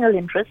personal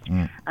interest,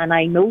 and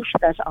I note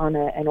that on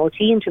an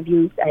RT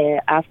interview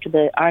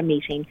after our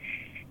meeting,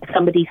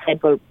 somebody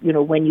said, well,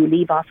 when you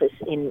leave office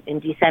in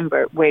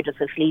December, where does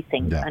this leave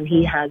things? Yeah. And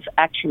he has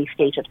actually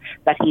stated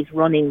that he's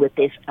running with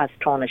this as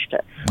Taoiseach.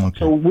 Okay.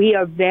 So we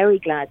are very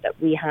glad that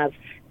we have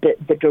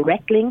the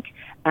direct link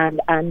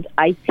and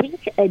I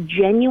think a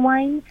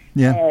genuine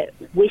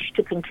wish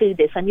to conclude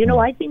this. And,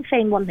 I've been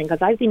saying one thing,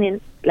 because I've been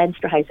in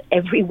Leinster House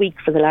every week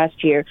for the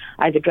last year.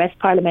 I've addressed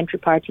parliamentary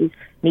parties,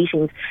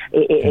 meetings.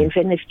 In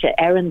fairness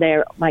to Erin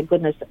there, my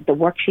goodness, the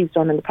work she's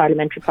done in the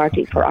parliamentary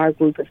party for our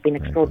group has been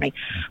extraordinary.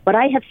 But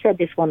I have said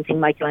this one thing,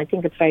 Michael, I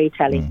think it's very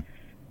telling.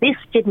 This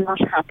did not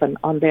happen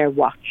on their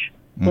watch.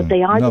 But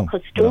they are the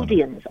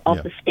custodians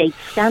of the state's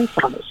stance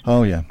on it.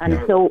 Oh, yeah.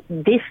 And so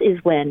this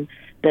is when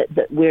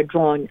we're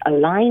drawing a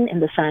line in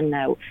the sand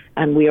now,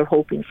 and we are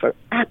hoping for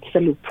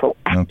absolute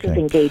proactive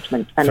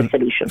engagement and a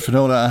solution.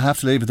 Finola, I have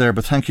to leave it there,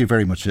 but thank you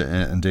very much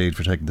indeed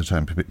for taking the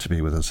time to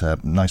be with us.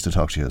 Nice to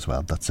talk to you as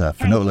well. That's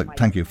Finola.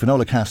 Thank you.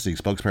 Finola Cassidy,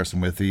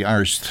 spokesperson with the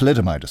Irish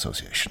Thalidomide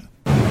Association.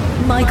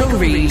 Michael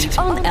Reid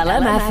on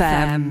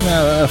LMFM.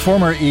 Now, a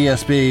former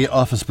ESB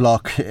office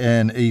block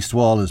in East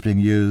Wall is being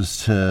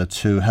used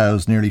to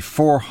house nearly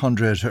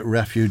 400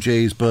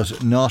 refugees,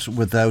 but not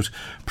without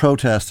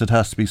protest, it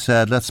has to be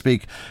said. Let's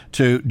speak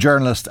to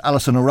journalist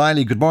Alison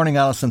O'Reilly. Good morning,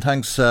 Alison.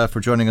 Thanks for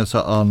joining us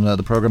on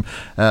the programme.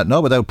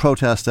 Not without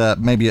protest,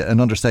 maybe an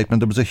understatement.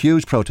 There was a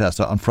huge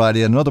protest on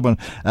Friday, another one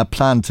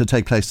planned to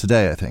take place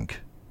today, I think.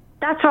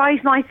 That's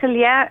right, Michael,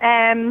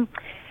 yeah.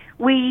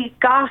 We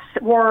got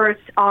word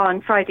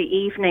on Friday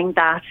evening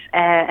that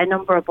a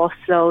number of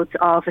busloads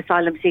of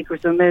asylum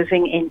seekers were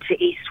moving into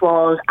East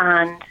Wall,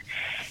 and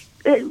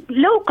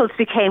locals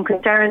became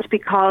concerned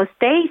because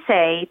they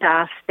say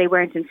that they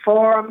weren't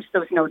informed,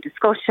 there was no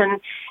discussion,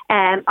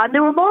 and they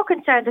were more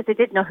concerned that they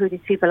didn't know who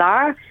these people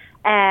are,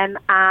 and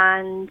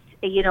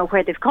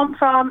where they've come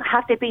from,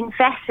 have they been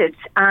vetted,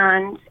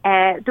 and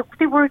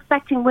they were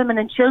expecting women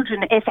and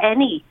children, if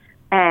any,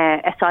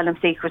 asylum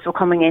seekers were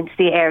coming into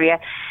the area.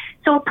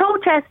 So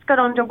protests got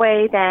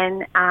underway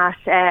then at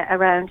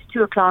around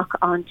 2:00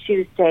 on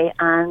Tuesday,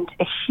 and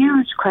a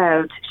huge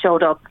crowd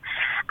showed up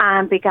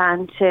and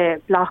began to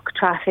block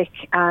traffic.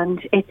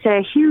 And it's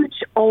a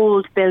huge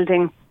old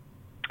building,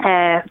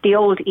 the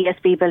old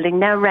ESB building,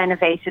 now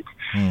renovated.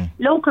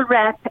 Local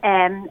rep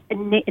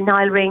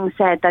Niall Ring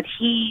said that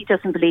he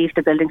doesn't believe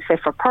the building's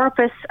fit for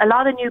purpose. A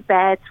lot of new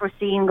beds were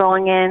seen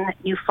going in,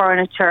 new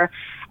furniture.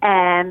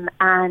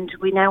 And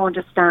we now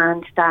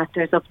understand that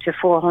there's up to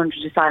 400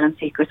 asylum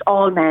seekers,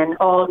 all men,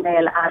 all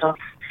male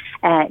adults,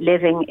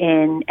 living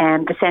in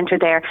the centre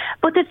there.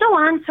 But there's no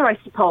answer, I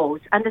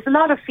suppose, and there's a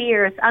lot of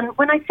fears. And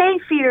when I say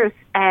fears,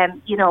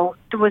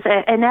 there was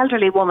an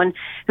elderly woman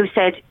who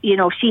said,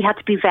 she had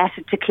to be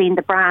vetted to clean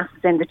the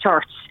brasses in the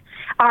church.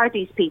 Are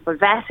these people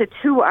vetted?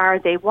 Who are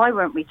they? Why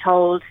weren't we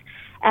told?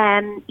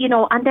 And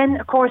then,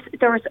 of course,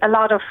 there's a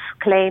lot of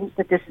claims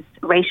that this is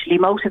racially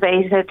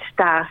motivated,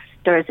 that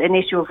there's an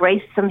issue of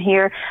racism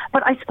here.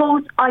 But I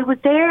suppose I was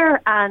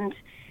there, and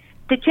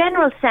the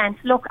general sense,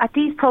 look, at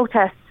these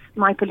protests,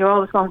 Michael, you're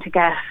always going to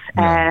get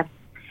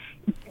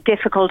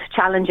difficult,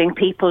 challenging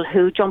people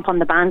who jump on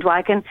the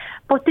bandwagon.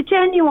 But the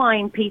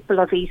genuine people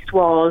of East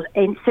Wall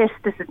insist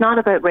this is not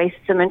about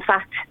racism. In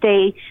fact,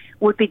 they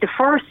would be the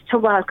first to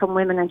welcome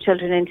women and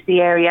children into the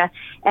area.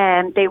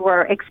 They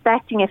were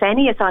expecting, if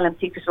any asylum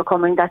seekers were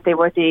coming, that they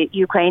were the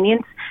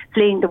Ukrainians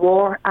fleeing the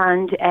war,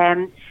 and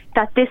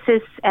that this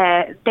is,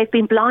 they've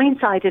been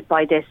blindsided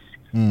by this.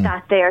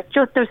 That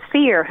there's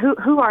fear.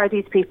 Who are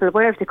these people?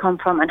 Where have they come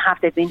from? And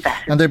have they been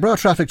vetted? And they brought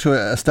traffic to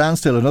a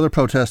standstill. Another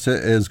protest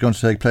is going to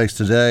take place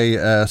today.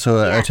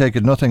 I take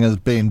it nothing has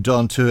been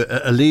done to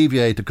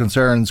alleviate the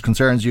concerns.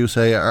 Concerns you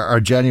say are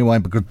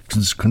genuine, but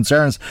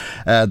concerns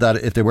that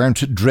if they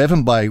weren't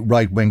driven by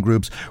right-wing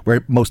groups,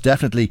 were most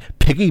definitely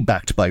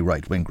piggybacked by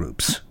right-wing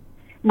groups.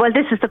 Well,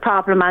 this is the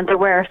problem, and there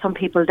were some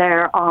people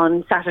there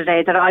on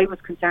Saturday that I was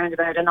concerned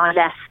about, and I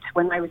left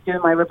when I was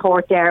doing my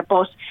report there.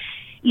 But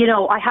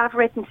I have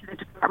written to the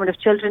Department of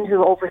Children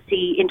who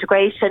oversee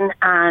integration,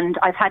 and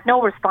I've had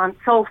no response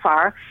so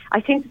far.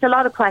 I think there's a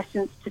lot of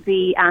questions to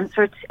be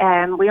answered.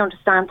 We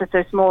understand that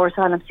there's more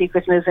asylum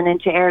seekers moving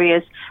into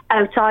areas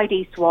outside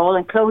East Wall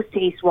and close to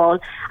East Wall.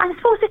 And I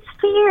suppose it's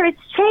fear,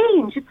 it's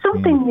change, it's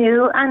something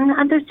new,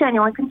 and there's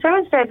genuine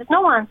concerns there. There's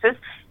no answers.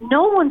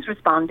 No one's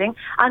responding,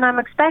 and I'm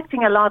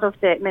expecting a lot of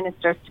the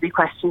ministers to be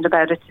questioned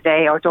about it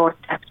today, or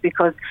doorsteps,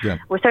 because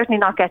we're certainly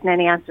not getting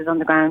any answers on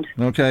the ground.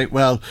 OK,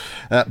 well,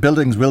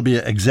 buildings will be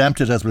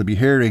exempted, as we'll be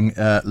hearing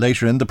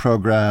later in the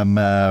programme,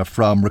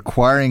 from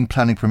requiring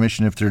planning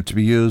permission if they're to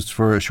be used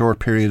for a short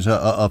period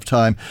of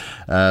time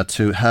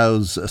to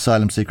house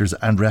asylum seekers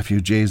and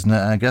refugees. And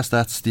I guess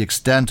that's the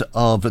extent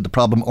of the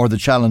problem or the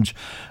challenge,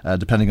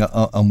 depending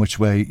on which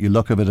way you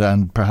look at it.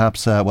 And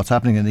perhaps what's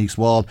happening in East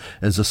Wall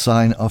is a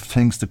sign of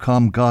things to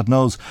come, God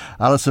knows.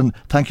 Alison,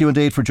 thank you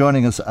indeed for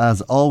joining us as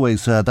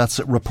always.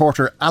 That's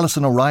reporter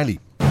Alison O'Reilly.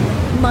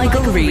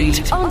 Michael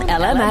Reid on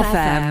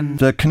LMFM.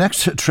 The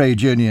Connect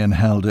Trade Union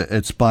held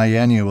its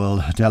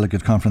biennial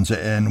delegate conference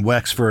in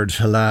Wexford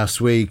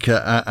last week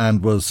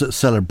and was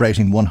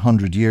celebrating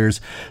 100 years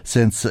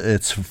since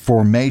its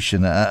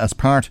formation. As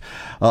part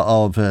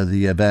of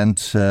the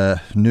event,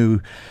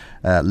 new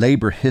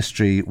Labour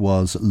history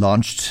was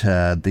launched.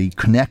 The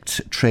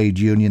Connect Trade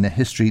Union, a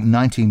history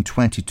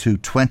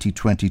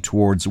 1920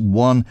 towards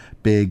one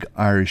big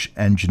Irish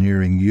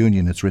engineering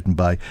union. It's written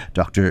by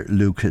Dr.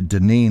 Luke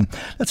Dineen.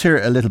 Let's hear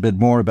a little bit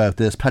more about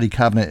this. Paddy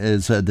Kavanagh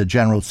is the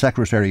General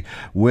Secretary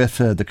with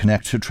the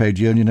Connect Trade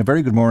Union. A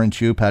very good morning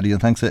to you, Paddy,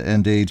 and thanks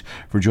indeed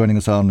for joining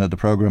us on the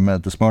programme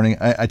this morning.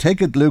 I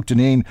take it Luke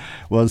Dineen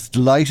was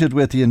delighted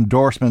with the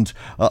endorsement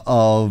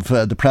of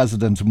the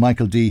President,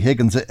 Michael D.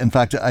 Higgins. In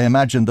fact, I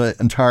imagine the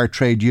entire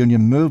trade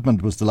union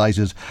movement was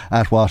delighted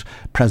at what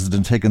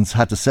President Higgins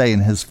had to say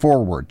in his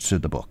foreword to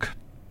the book.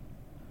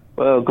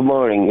 Well, good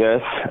morning,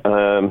 yes.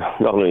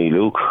 Not only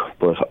Luke,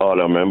 but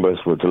all our members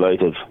were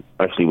delighted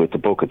actually with the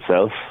book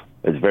itself.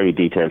 It's a very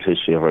detailed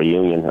history of our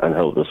union and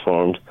how it was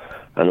formed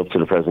and up to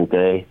the present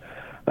day.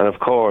 And of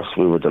course,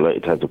 we were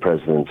delighted to have the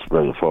President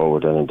bring it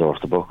forward and endorse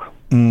the book.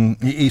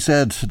 He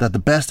said that the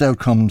best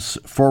outcomes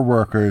for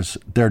workers,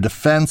 their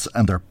defence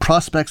and their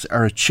prospects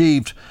are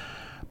achieved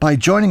by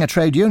joining a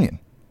trade union.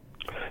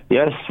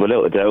 Yes,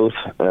 without a doubt.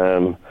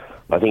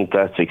 I think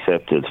that's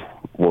accepted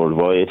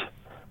worldwide.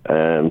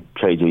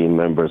 Trade union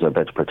members are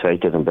better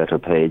protected and better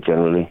paid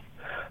generally.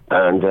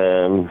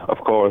 And of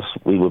course,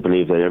 we would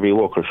believe that every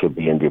worker should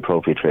be in the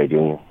appropriate trade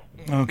union.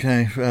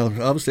 OK, well,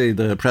 obviously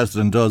the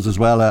President does as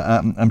well.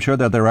 I'm sure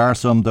that there are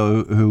some,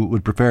 though, who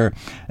would prefer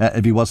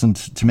if he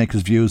wasn't to make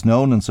his views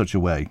known in such a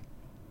way.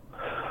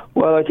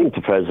 Well, I think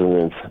the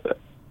President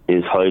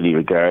is highly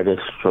regarded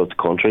throughout the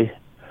country.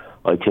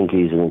 I think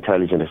he's an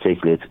intelligent,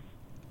 articulate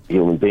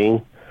human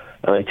being,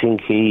 and I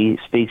think he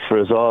speaks for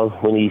us all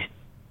when he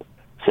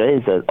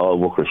says that all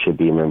workers should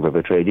be a member of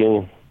a trade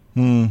union.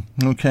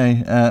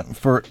 Okay.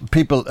 For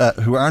people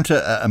who aren't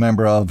a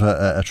member of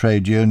a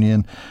trade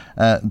union,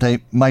 they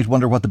might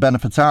wonder what the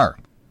benefits are.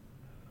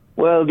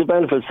 Well, the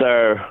benefits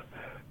are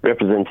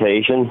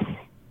representation,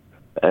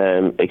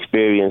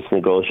 experienced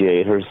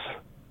negotiators.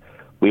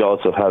 We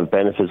also have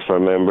benefits for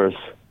members.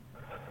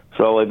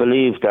 So I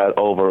believe that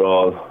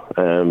overall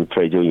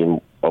trade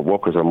union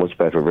workers are much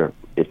better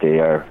if they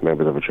are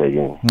members of a trade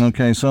union.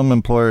 Okay, some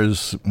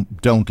employers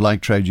don't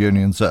like trade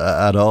unions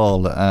at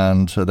all,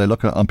 and they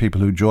look on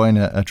people who join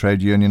a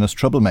trade union as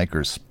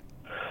troublemakers.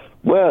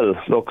 Well,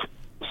 look,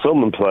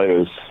 some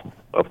employers,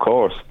 of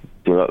course,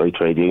 do not like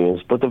trade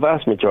unions, but the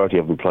vast majority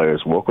of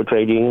employers work with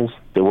trade unions.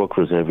 They work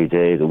with us every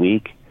day of the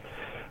week.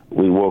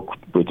 We work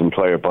with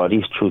employer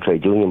bodies, through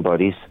trade union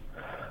bodies,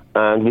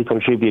 and we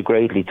contribute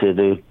greatly to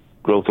the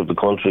growth of the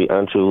country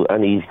and to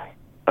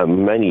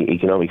many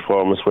economic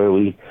forums where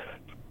we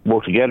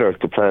work together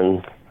to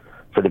plan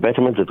for the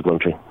betterment of the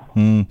country.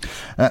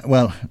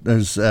 Well,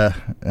 there's a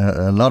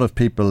lot of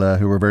people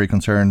who are very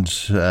concerned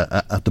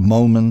at the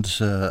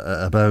moment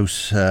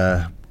about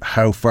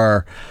how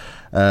far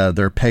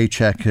their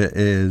paycheck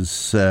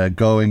is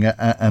going,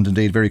 and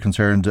indeed very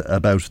concerned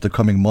about the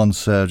coming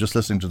months. Just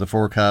listening to the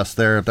forecast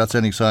there, if that's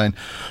any sign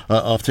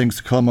of things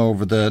to come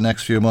over the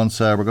next few months,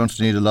 we're going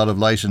to need a lot of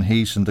light and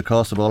heat, and the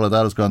cost of all of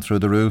that has gone through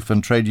the roof,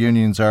 and trade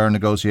unions are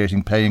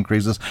negotiating pay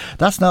increases.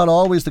 That's not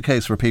always the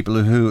case for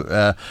people who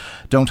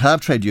don't have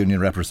trade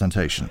union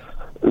representation.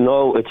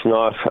 No, it's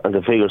not, and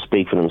the figures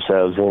speak for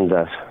themselves in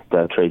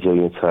that trade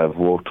unions have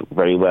worked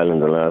very well in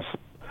the last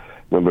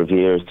number of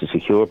years to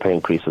secure pay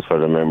increases for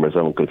their members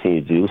and will continue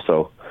to do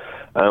so.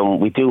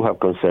 We do have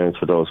concerns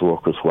for those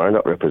workers who are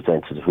not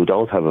represented, who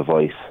don't have a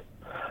voice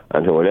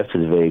and who are left to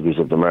the vagaries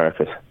of the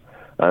market.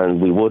 And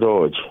we would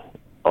urge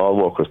all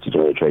workers to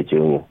join a trade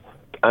union.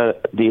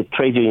 The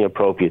trade union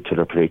appropriate to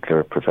their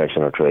particular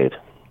profession or trade.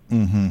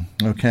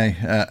 Okay,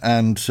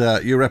 and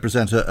you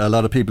represent a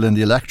lot of people in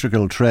the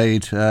electrical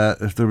trade.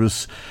 If there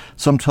was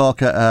some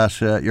talk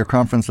at your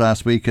conference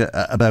last week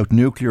about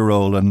nuclear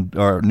and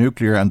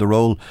the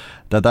role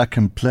that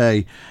can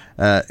play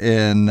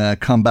in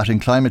combating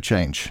climate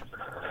change.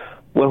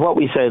 Well, what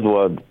we said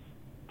was,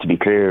 to be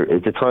clear,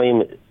 is the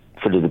time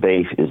for the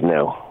debate is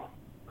now.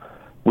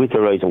 With the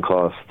rising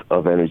cost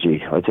of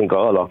energy, I think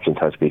all options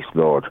have to be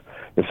explored.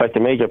 In fact, a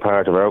major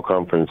part of our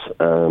conference,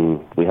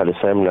 we had a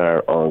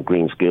seminar on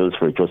green skills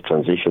for a just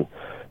transition.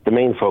 The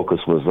main focus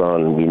was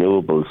on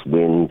renewables,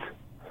 wind,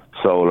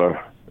 solar,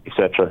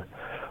 etc.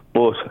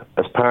 But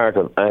as part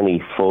of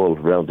any full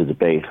rounded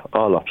debate,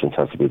 all options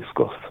have to be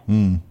discussed.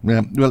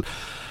 Yeah, well,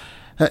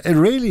 it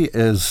really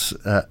is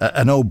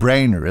a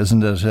no-brainer,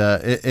 isn't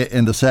it,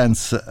 in the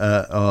sense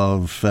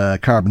of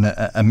carbon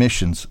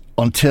emissions,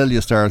 until you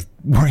start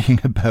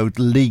worrying about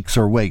leaks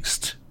or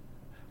waste.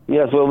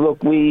 Yes, well,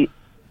 look, we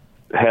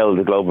held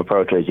the Global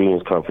Power Trade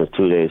Unions Conference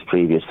 2 days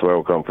previous to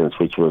our conference,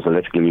 which was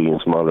electrical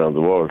unions from all around the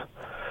world.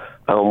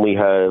 And we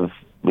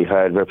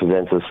had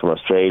representatives from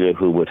Australia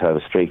who would have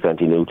a strict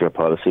anti-nuclear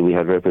policy. We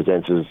had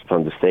representatives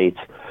from the States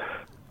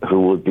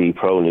who would be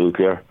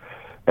pro-nuclear.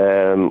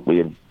 We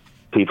had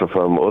people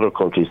from other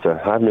countries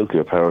that have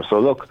nuclear power. So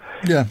look,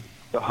 the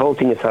whole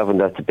thing is having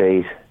that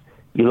debate.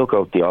 You look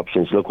out the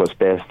options, look what's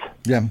best.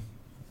 Yeah,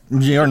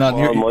 you're not.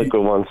 All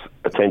micro ones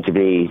tend to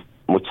be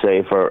much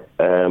safer,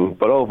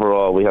 but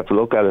overall we have to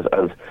look at it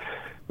as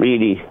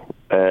really,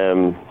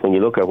 when you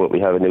look at what we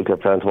have a nuclear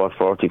plant,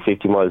 40,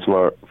 50 miles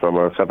more from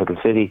our capital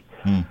city.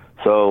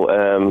 So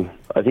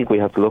I think we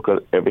have to look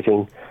at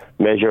everything,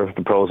 measure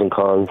the pros and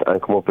cons,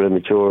 and come up with a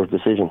mature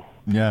decision.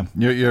 Yeah,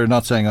 you're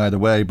not saying either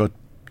way, but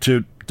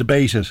to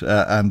debate it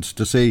and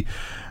to see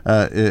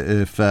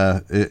if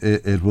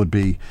it would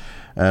be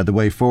the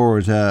way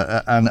forward.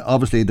 And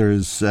obviously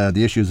there's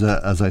the issues,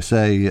 as I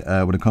say,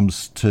 when it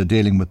comes to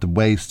dealing with the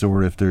waste,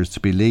 or if there's to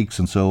be leaks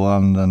and so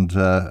on. And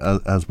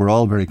as we're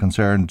all very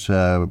concerned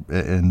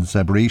in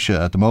Zaporizhzhia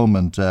at the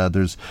moment,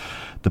 there's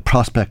the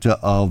prospect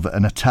of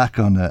an attack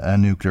on a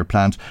nuclear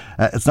plant.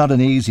 It's not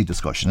an easy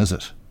discussion, is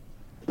it?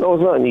 No,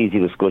 it's not an easy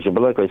discussion,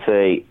 but like I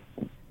say,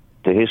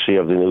 the history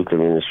of the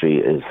nuclear industry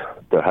is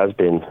there has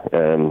been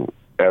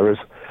errors.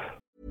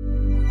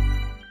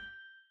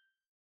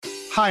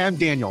 Hi, I'm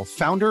Daniel,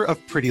 founder of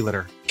Pretty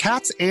Litter.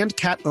 Cats and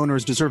cat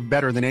owners deserve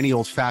better than any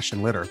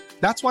old-fashioned litter.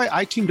 That's why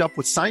I teamed up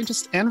with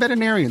scientists and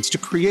veterinarians to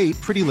create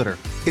Pretty Litter.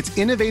 Its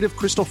innovative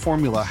crystal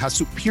formula has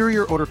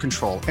superior odor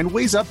control and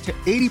weighs up to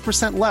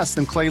 80% less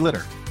than clay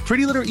litter.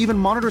 Pretty Litter even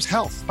monitors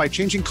health by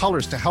changing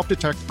colors to help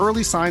detect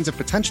early signs of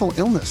potential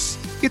illness.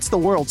 It's the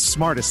world's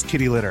smartest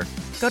kitty litter.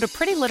 Go to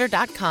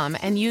prettylitter.com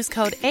and use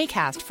code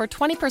ACAST for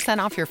 20%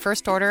 off your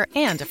first order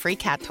and a free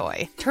cat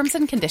toy. Terms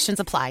and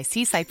conditions apply.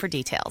 See site for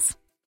details.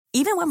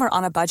 Even when we're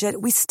on a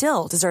budget, we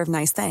still deserve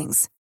nice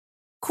things.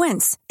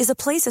 Quince is a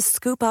place to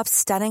scoop up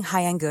stunning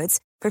high-end goods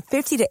for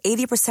 50 to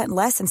 80%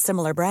 less than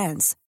similar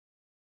brands.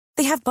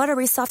 They have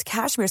buttery soft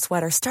cashmere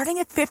sweaters starting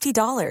at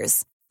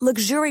 $50,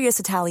 luxurious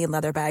Italian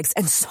leather bags,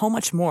 and so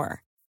much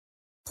more.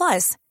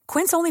 Plus,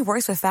 Quince only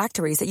works with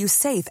factories that use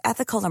safe,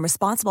 ethical, and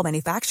responsible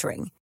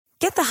manufacturing.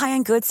 Get the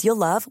high-end goods you'll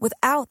love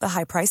without the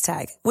high price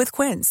tag with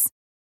Quince.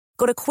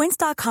 Go to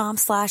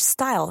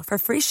quince.com/style for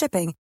free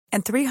shipping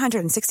and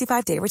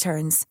 365-day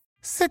returns.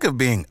 Sick of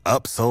being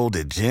upsold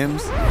at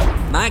gyms?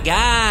 My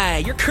guy,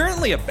 you're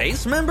currently a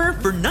base member.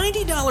 For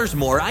 $90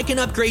 more, I can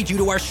upgrade you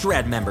to our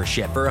Shred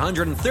membership. For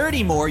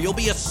 $130 more, you'll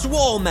be a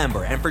Swole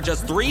member. And for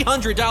just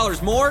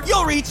 $300 more,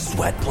 you'll reach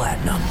Sweat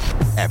Platinum.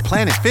 At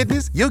Planet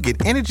Fitness, you'll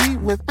get energy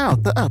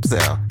without the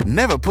upsell.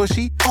 Never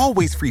pushy,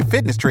 always free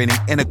fitness training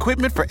and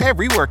equipment for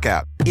every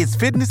workout. It's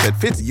fitness that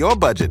fits your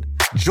budget.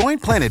 Join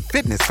Planet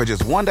Fitness for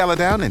just $1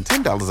 down and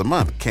 $10 a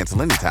month.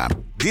 Cancel anytime.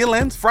 Deal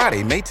ends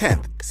Friday, May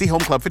 10th. See Home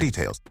Club for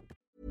details.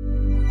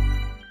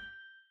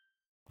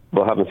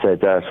 But having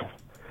said that,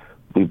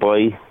 we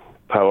buy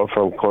power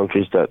from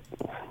countries that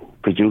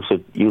produce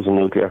it using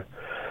nuclear,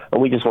 and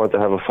we just want to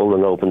have a full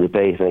and open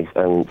debate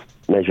and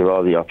measure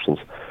all the options.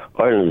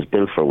 Ireland is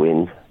built for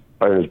wind.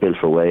 Ireland is built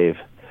for wave.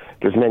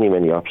 There's many,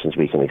 many options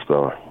we can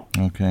explore.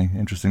 Okay,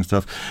 interesting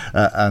stuff.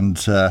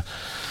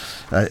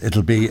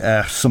 It'll be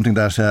something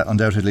that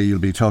undoubtedly you'll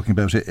be talking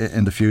about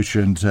in the future,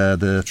 and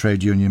the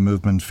trade union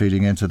movement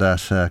feeding into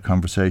that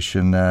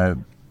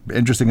conversation.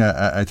 Interesting,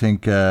 I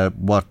think,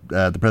 what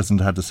the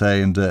President had to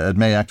say, and it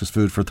may act as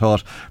food for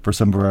thought for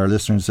some of our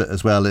listeners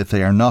as well if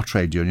they are not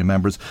trade union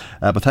members.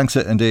 But thanks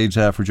indeed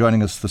for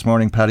joining us this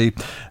morning, Paddy.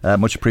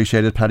 Much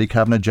appreciated. Paddy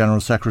Kavanagh,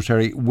 General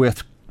Secretary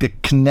with the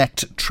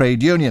Connect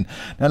Trade Union.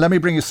 Now let me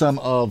bring you some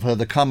of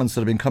the comments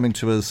that have been coming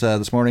to us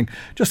this morning.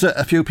 Just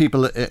a few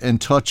people in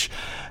touch.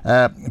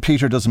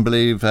 Peter doesn't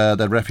believe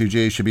that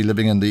refugees should be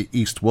living in the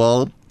East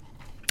Wall.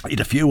 I had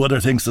a few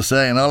other things to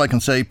say, and all I can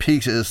say,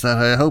 Pete, is that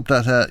I hope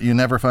that you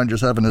never find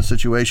yourself in a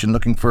situation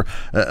looking for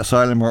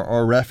asylum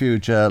or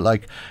refuge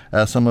like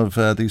some of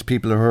these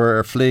people who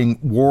are fleeing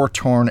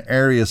war-torn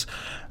areas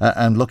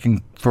and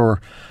looking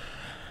for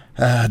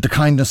the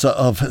kindness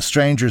of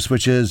strangers,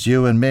 which is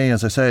you and me.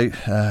 As I say,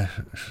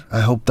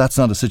 I hope that's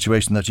not a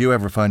situation that you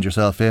ever find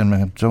yourself in.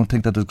 I don't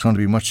think that there's going to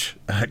be much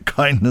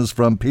kindness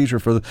from Peter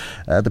for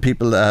the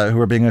people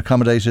who are being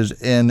accommodated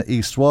in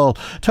East Wall.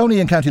 Tony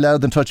in County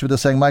Louth in touch with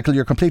us saying, Michael,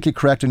 you're completely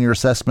correct in your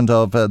assessment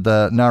of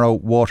the Narrow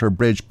Water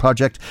Bridge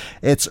project.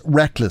 It's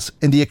reckless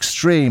in the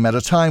extreme at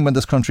a time when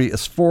this country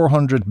is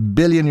 €400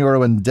 billion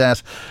in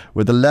debt,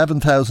 with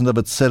 11,000 of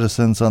its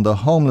citizens on the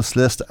homeless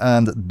list,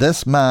 and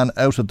this man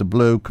out of the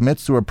blue commits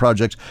to a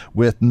project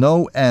with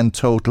no end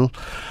total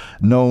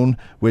known,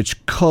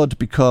 which could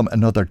become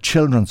another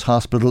children's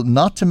hospital,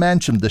 not to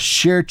mention the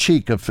sheer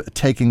cheek of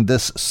taking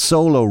this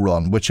solo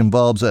run, which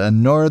involves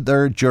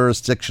another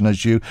jurisdiction,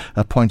 as you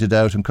have pointed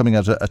out, and coming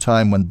at a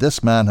time when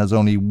this man has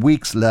only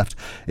weeks left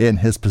in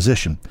his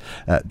position.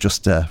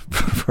 Just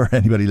for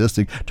anybody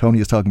listening,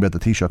 Tony is talking about the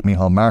Taoiseach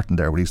Micheál Martin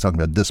there, when he's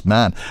talking about this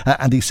man,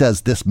 and he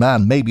says this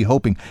man may be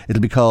hoping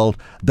it'll be called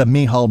the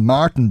Micheál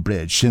Martin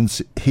Bridge, since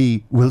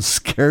he will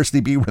scarcely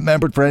be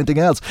remembered for anything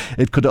else.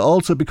 It could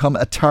also become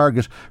a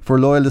target for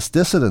loyalist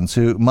dissidents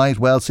who might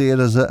well see it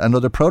as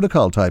another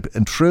protocol type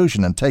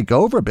intrusion and take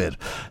over bid,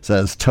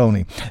 says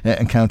Tony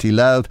in County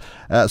Louth.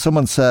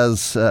 Someone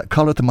says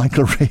call it the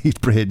Michael Reid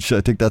Bridge.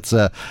 I think that's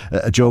a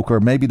joke, or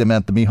maybe they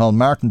meant the Micheál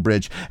Martin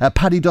Bridge.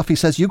 Paddy Duffy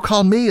says, you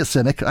call me a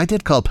cynic. I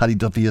did call Paddy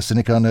Duffy a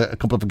cynic on a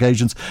couple of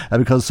occasions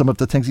because some of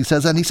the things he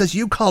says, and he says,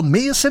 you call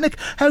me a cynic?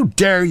 How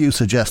dare you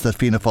suggest that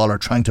Fianna Fáil are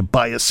trying to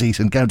buy a seat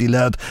in County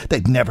Louth?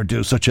 They'd never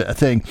do such a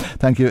thing.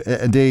 Thank you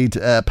indeed,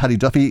 Paddy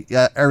Duffy.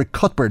 Eric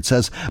Cuthbert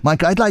says,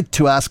 Mike, I'd like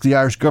to ask the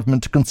Irish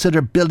government to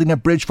consider building a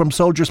bridge from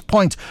Soldiers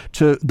Point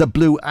to the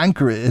Blue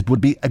Anchor. It would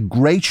be a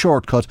great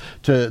shortcut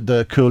to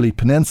the Cooley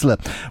Peninsula.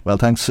 Well,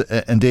 thanks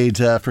indeed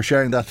for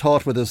sharing that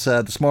thought with us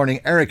this morning,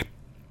 Eric.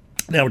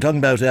 Now, we're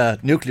talking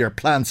about nuclear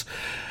plants.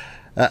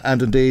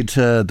 And indeed,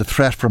 the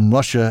threat from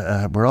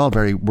Russia. We're all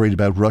very worried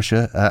about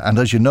Russia. And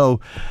as you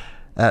know,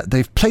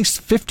 they've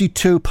placed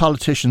 52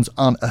 politicians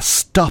on a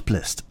stop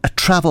list, a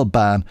travel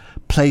ban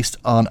placed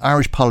on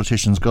Irish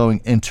politicians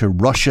going into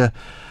Russia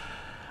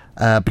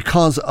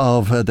because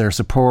of their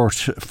support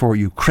for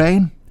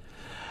Ukraine.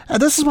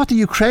 This is what the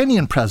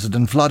Ukrainian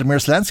President Volodymyr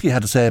Zelensky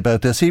had to say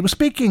about this. He was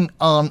speaking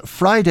on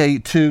Friday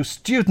to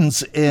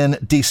students in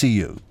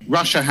DCU.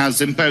 Russia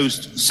has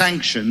imposed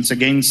sanctions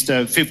against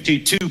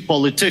 52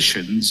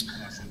 politicians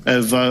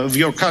of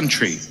your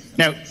country.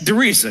 Now, the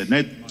reason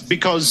is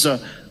because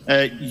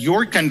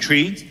your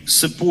country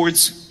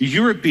supports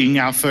European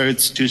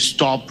efforts to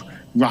stop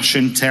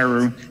Russian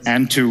terror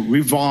and to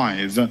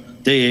revive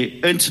the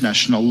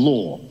international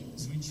law.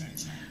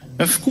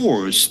 Of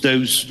course,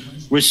 those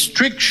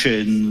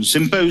restrictions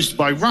imposed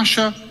by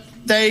Russia,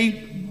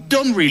 they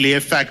don't really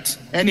affect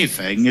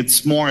anything.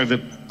 It's more of a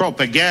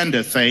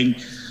propaganda thing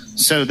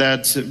so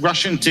that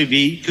Russian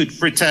TV could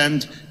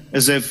pretend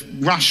as if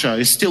Russia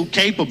is still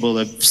capable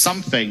of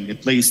something,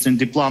 at least in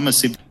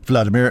diplomacy.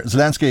 Volodymyr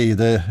Zelensky,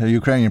 the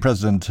Ukrainian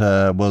president,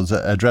 was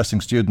addressing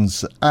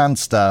students and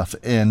staff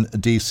in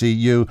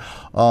DCU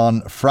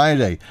on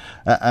Friday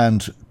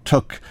and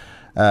took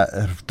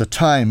the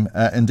time,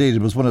 indeed,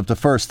 it was one of the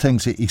first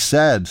things he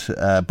said,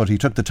 but he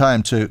took the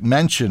time to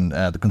mention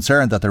the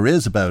concern that there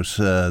is about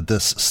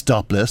this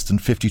stop list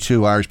and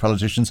 52 Irish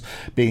politicians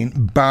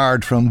being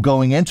barred from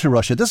going into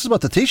Russia. This is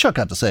what the Taoiseach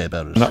had to say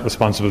about it. I'm not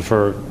responsible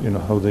for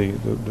how the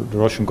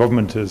Russian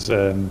government is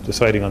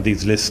deciding on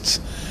these lists,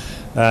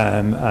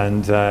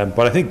 but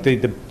I think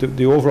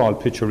the overall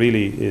picture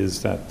really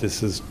is that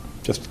this is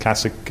just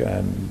classic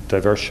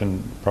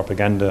diversion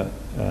propaganda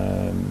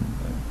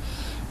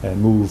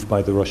move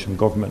by the Russian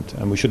government,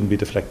 and we shouldn't be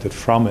deflected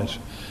from it.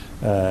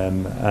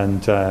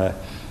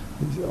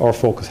 Our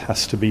focus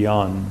has to be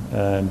on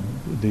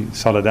the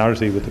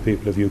solidarity with the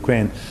people of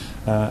Ukraine,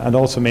 and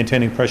also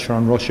maintaining pressure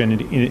on Russia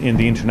in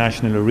the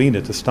international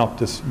arena to stop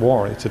this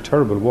war. It's a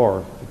terrible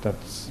war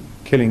that's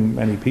killing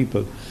many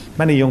people,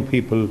 many young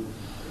people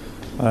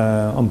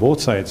on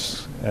both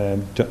sides,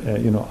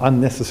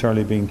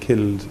 unnecessarily being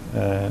killed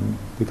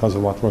because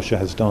of what Russia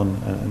has done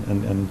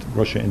and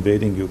Russia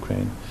invading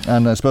Ukraine.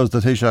 And I suppose the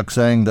Taoiseach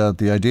saying that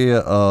the idea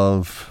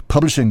of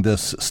publishing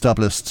this stop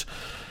list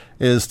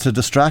is to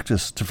distract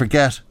us, to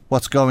forget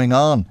what's going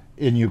on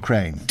in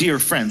Ukraine. Dear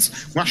friends,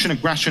 Russian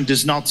aggression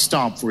does not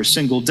stop for a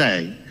single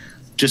day,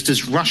 just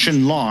as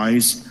Russian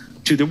lies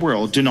to the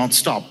world do not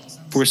stop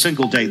for a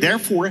single day.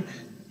 Therefore,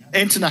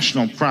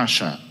 international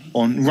pressure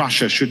on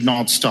Russia should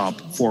not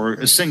stop for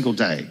a single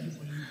day.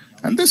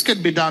 And this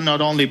can be done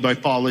not only by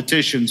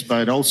politicians,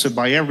 but also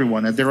by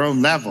everyone at their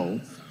own level.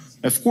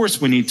 Of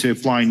course, we need to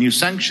apply new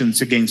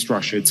sanctions against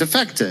Russia. It's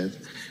effective.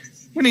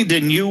 We need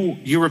a new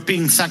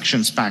European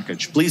sanctions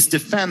package. Please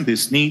defend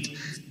this need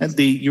at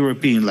the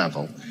European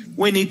level.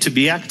 We need to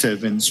be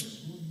active in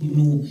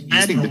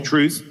spreading the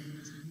truth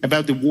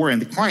about the war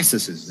and the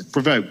crises it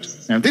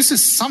provoked. Now, this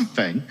is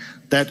something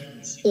that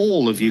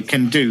all of you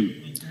can do.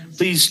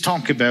 Please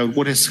talk about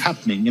what is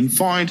happening and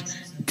find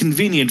a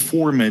convenient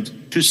format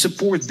to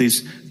support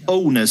these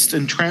honest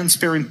and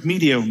transparent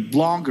media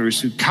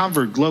bloggers who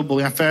cover global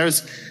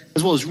affairs,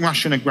 as well as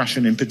Russian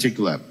aggression in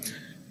particular.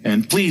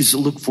 And please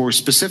look for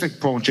specific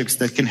projects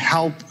that can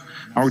help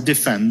our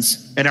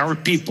defense and our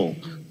people.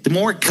 The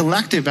more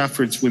collective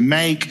efforts we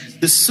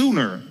make, the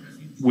sooner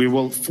we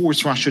will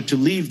force Russia to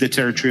leave the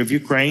territory of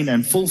Ukraine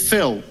and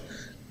fulfill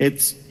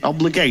its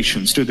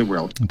obligations to the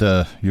world.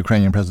 The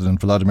Ukrainian President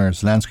Volodymyr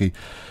Zelensky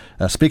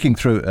speaking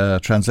through a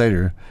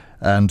translator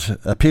and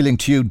appealing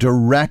to you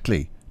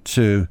directly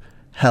to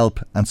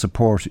help and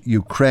support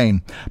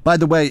Ukraine. By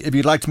the way, if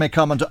you'd like to make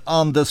comment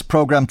on this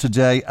programme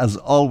today, as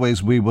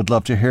always, we would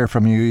love to hear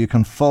from you. You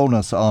can phone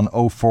us on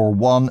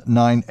 041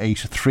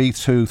 983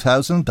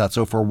 2000. That's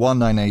 041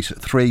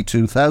 983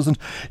 2000.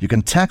 You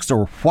can text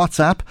or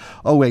WhatsApp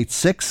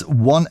 086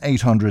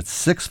 1800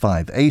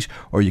 658,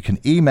 or you can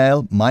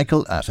email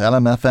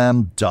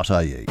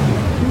michael@lmfm.ie.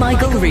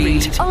 Michael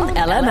Reid on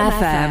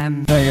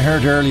LMFM. Now, you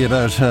heard earlier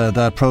about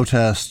that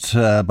protest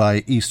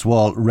by East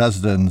Wall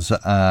residents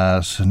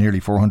at nearly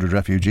 400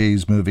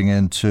 refugees moving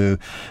into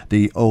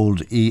the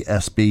old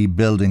ESB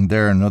building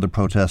there. Another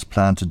protest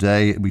planned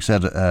today. We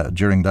said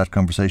during that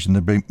conversation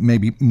there may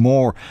be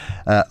more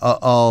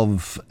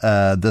of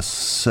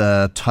this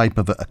type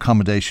of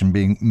accommodation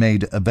being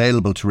made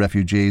available to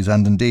refugees,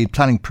 and indeed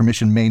planning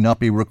permission may not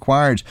be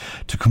required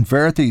to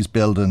convert these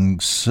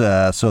buildings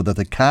so that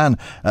they can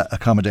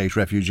accommodate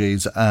refugees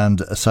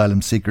and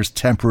asylum seekers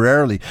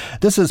temporarily.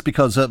 This is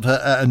because of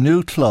a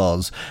new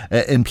clause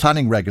in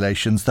planning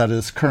regulations that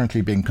is currently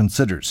being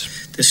considered.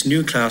 This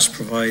new clause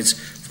provides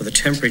for the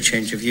temporary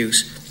change of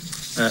use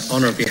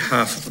on our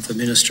behalf of the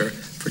Minister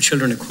for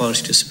Children,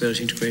 Equality,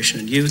 Disability, Integration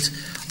and Youth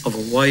of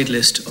a wide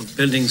list of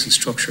buildings and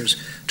structures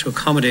to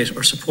accommodate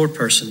or support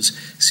persons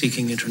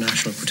seeking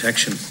international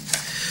protection.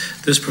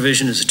 This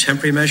provision is a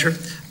temporary measure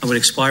and will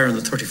expire on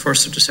the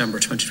 31st of December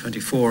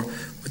 2024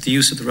 with the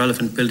use of the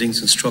relevant buildings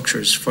and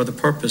structures for the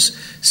purpose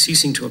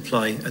ceasing to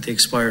apply at the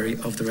expiry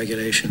of the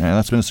regulation.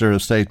 That's Minister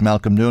of State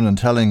Malcolm Noonan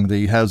telling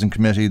the Housing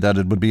Committee that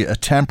it would be a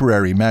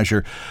temporary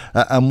measure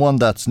and one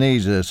that's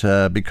needed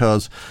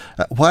because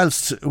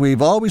whilst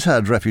we've always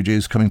had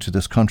refugees coming to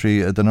this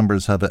country, the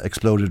numbers have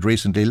exploded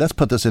recently. Let's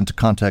put this into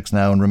context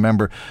now and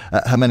remember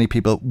how many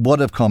people would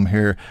have come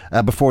here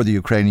before the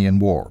Ukrainian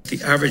war.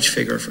 The average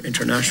figure for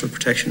international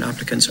protection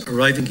applicants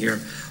arriving here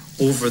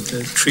over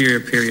the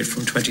 3-year period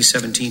from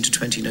 2017 to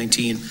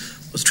 2019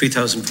 was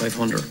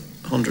 3,500.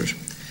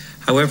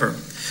 However,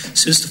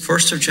 since the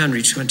 1st of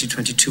January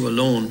 2022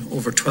 alone,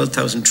 over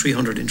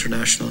 12,300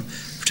 international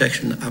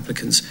protection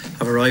applicants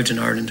have arrived in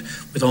Ireland,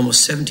 with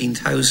almost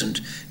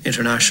 17,000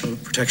 international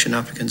protection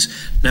applicants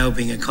now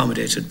being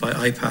accommodated by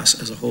IPAS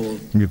as a whole.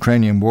 The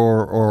Ukrainian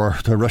war, or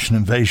the Russian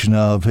invasion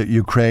of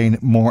Ukraine,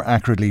 more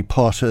accurately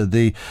put,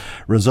 the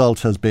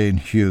result has been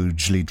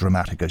hugely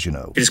dramatic, as you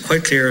know. It is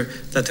quite clear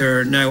that there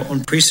are now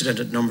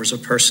unprecedented numbers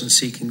of persons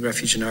seeking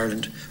refuge in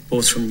Ireland,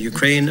 both from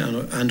Ukraine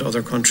and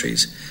other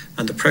countries,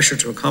 and the pressure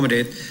to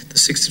accommodate the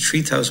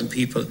 63,000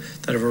 people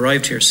that have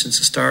arrived here since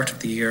the start of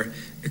the year,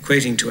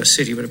 equating to a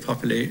city with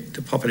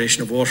the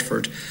population of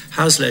Waterford,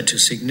 has led to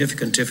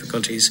significant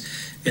difficulties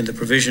in the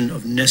provision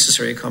of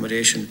necessary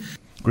accommodation.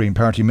 Green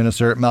Party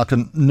Minister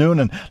Malcolm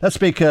Noonan. Let's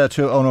speak to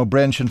Eoin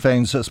O'Brien, Sinn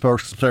Féin's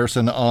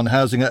spokesperson on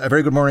housing. A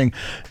very good morning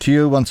to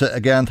you once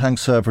again.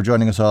 Thanks for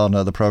joining us on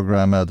the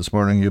programme this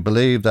morning. You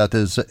believe that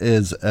this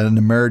is an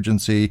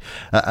emergency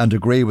and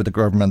agree with the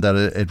government that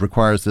it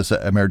requires this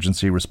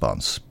emergency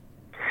response.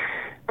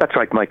 That's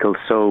right, Michael.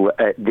 So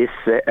this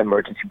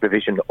emergency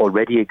provision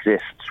already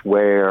exists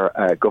where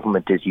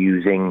government is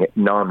using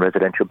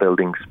non-residential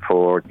buildings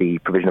for the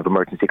provision of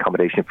emergency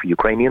accommodation for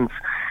Ukrainians.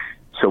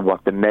 So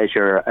what the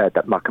measure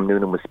that Malcolm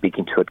Noonan was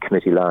speaking to at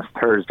committee last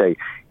Thursday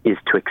is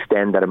to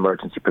extend that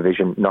emergency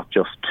provision not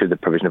just to the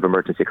provision of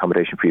emergency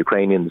accommodation for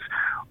Ukrainians,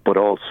 but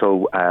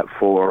also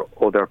for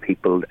other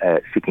people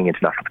seeking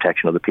international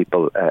protection, other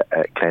people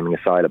claiming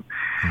asylum.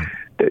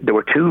 There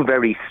were two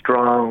very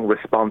strong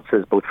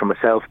responses, both from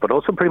myself, but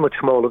also pretty much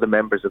from all of the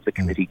members of the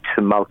committee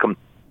to Malcolm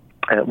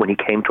when he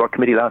came to our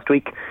committee last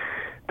week.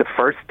 The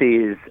first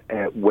is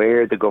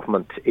where the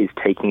government is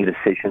taking a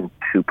decision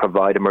to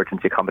provide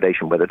emergency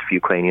accommodation, whether it's for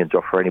Ukrainians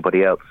or for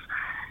anybody else.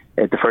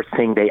 The first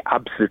thing they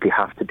absolutely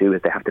have to do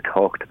is they have to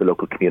talk to the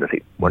local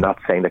community. We're not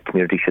saying that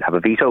community should have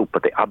a veto,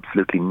 but they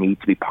absolutely need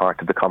to be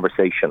part of the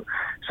conversation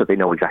so they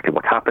know exactly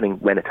what's happening,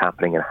 when it's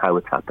happening and how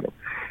it's happening.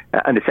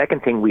 And the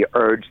second thing we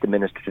urge the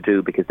Minister to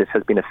do, because this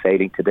has been a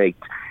failing to date,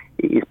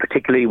 is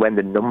particularly when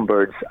the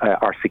numbers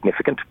are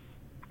significant,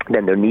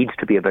 then there needs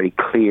to be a very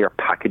clear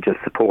package of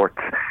supports,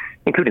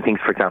 including things,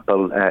 for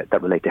example,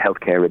 that relate to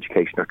healthcare,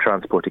 education or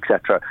transport,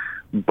 etc.,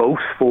 both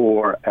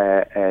for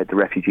the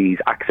refugees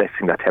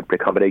accessing that temporary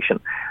accommodation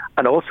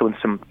and also in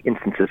some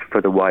instances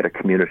for the wider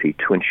community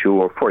to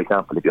ensure, for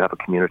example, if you have a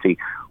community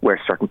where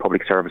certain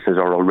public services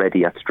are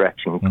already at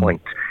stretching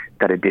point,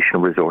 that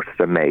additional resources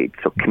are made.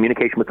 So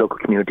communication with local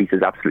communities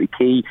is absolutely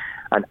key,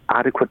 and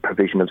adequate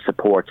provision of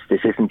supports. This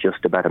isn't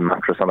just about a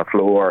mattress on a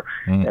floor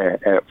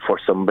for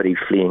somebody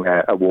fleeing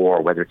a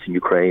war, whether it's in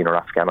Ukraine or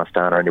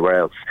Afghanistan or anywhere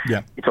else.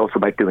 Yeah. It's also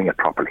about doing it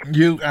properly.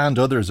 You and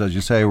others, as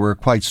you say, were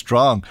quite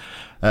strong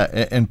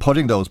in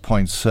putting those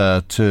points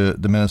to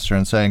the Minister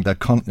and saying that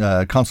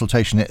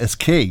consultation is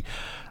key.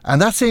 And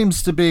that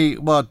seems to be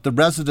what the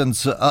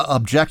residents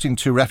objecting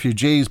to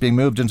refugees being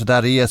moved into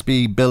that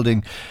ESB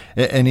building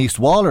in East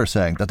Wall are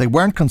saying, that they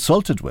weren't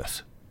consulted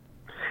with.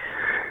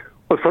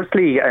 Well,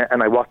 firstly,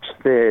 and I watched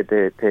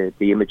the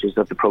images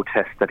of the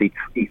protests at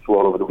East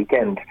Wall over the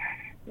weekend,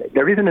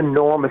 there is an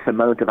enormous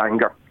amount of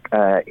anger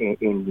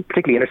in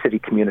particularly inner city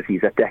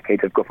communities at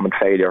decades of government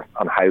failure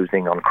on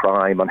housing, on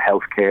crime, on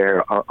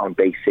healthcare, on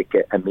basic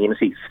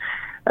amenities.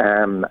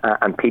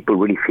 And people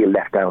really feel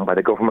left down by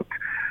the government.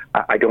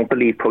 I don't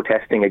believe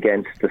protesting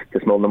against the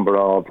small number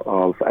of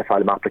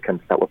asylum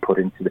applicants that were put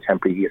into the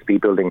temporary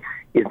ESB building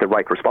is the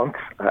right response.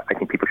 I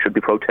think people should be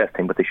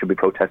protesting, but they should be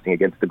protesting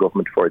against the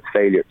government for its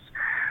failures.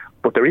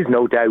 But there is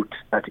no doubt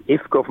that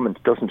if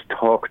government doesn't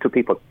talk to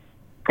people,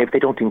 if they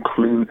don't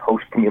include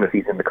host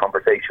communities in the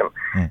conversation,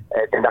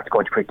 then that's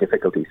going to create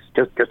difficulties.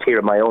 Just here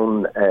in my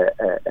own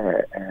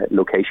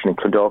location in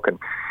Clondalkin,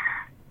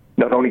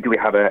 not only do we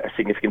have a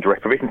significant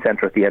direct provision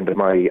centre at the end of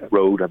my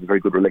road, I have a very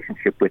good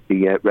relationship with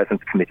the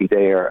residents committee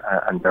there,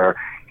 and they're,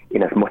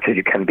 in as much as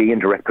you can be in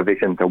direct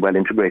provision, they're well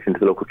integrated into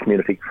the local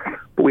community.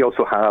 But we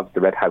also have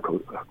the Red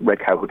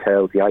Cow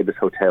Hotel, the Ibis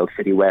Hotel,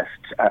 City West,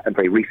 and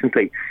very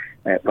recently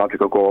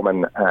Roderick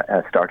O'Gorman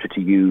started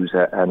to use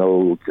an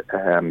old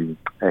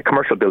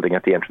commercial building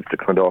at the entrance to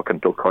Clondalkin,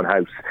 Dulcoin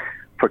House,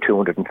 for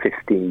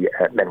 250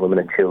 men, women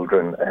and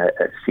children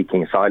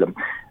seeking asylum.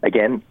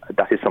 Again,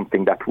 that is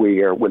something that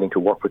we are willing to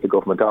work with the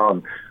government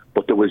on,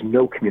 but there was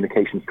no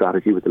communication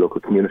strategy with the local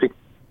community.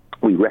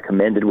 We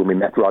recommended when we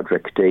met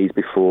Roderick days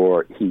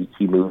before he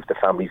moved the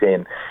families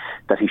in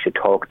that he should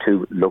talk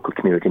to local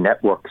community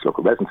networks,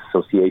 local residents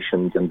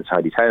associations and the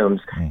tidy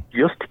towns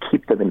just to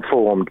keep them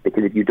informed,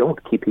 because if you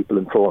don't keep people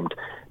informed,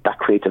 that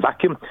creates a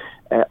vacuum.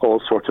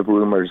 All sorts of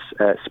rumours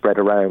spread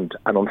around,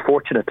 and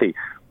unfortunately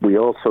we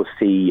also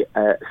see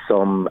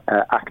some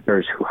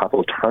actors who have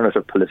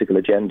alternative political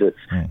agendas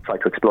try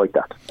to exploit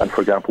that. And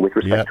for example, with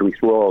respect to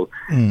East Wall,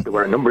 there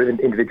were a number of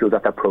individuals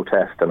at that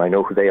protest, and I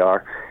know who they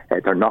are.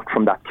 They're not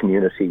from that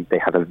community. They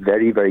have a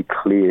very, very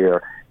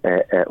clear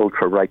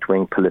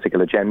ultra-right-wing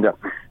political agenda,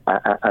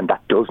 and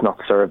that does not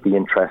serve the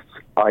interests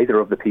either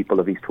of the people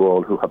of East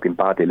Wall who have been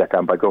badly let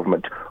down by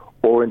government,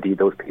 or indeed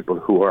those people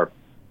who are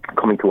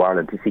coming to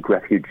Ireland to seek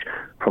refuge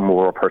from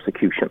war or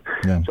persecution.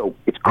 So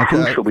it's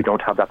crucial we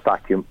don't have that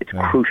vacuum. It's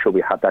crucial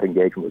we have that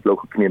engagement with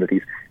local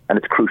communities, and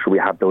it's crucial we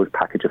have those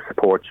package of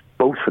supports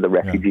both for the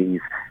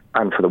refugees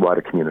and for the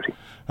wider community.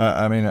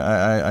 I mean,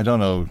 I don't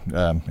know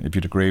if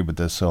you'd agree with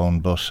this,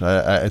 Eoin, but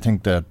I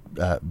think that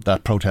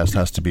that protest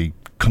has to be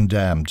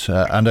condemned,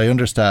 and I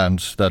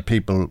understand that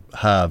people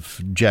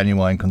have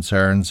genuine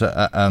concerns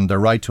and they're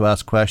right to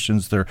ask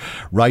questions, they're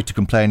right to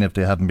complain if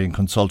they haven't been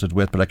consulted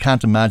with, but I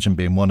can't imagine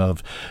being one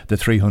of the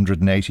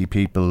 380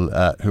 people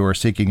who are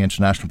seeking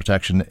international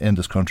protection in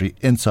this country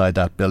inside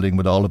that building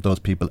with all of those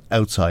people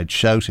outside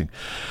shouting.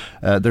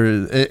 There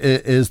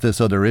is this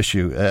other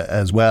issue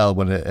as well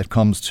when it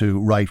comes to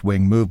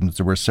right-wing movements.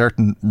 There were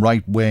certain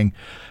right-wing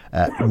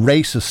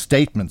racist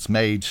statements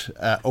made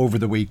over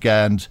the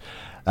weekend.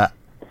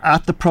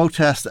 At the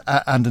protest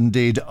and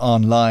indeed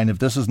online, if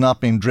this has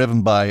not been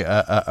driven by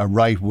a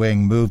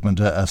right-wing movement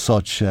as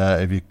such,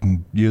 if you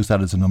can use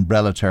that as an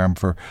umbrella term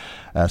for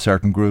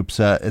certain groups,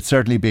 it's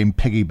certainly been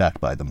piggybacked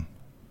by them.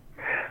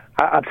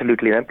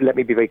 Absolutely. Let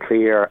me be very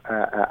clear.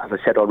 As I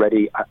said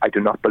already, I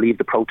do not believe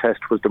the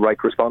protest was the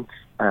right response,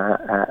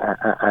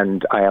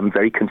 and I am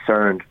very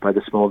concerned by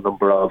the small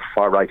number of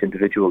far-right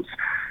individuals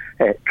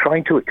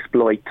trying to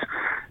exploit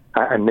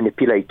and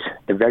manipulate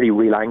the very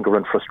real anger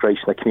and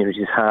frustration that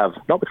communities have,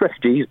 not with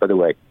refugees, by the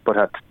way, but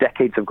at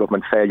decades of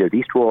government failure. The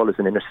East Wall is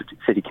an inner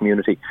city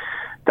community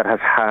that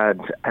has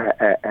had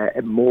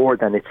more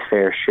than its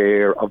fair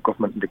share of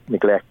government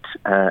neglect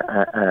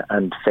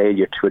and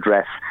failure to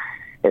address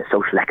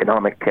social,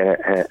 economic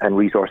and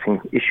resourcing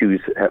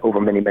issues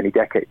over many, many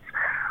decades.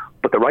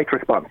 But the right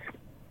response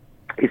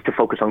is to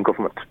focus on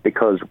government,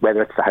 because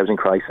whether it's the housing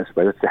crisis,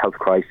 whether it's the health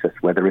crisis,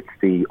 whether it's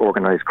the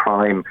organised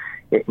crime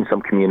in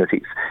some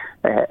communities,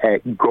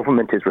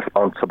 government is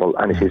responsible,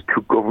 and it is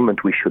to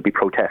government we should be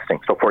protesting.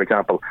 So, for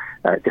example,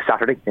 this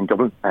Saturday in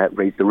Dublin,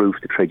 Raise the Roof,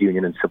 the trade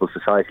union and civil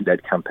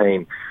society-led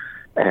campaign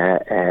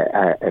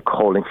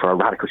calling for a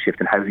radical shift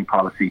in housing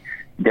policy.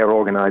 They're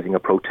organising a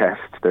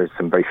protest. There's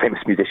some very famous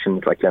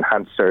musicians like Glenn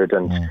Hansard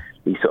and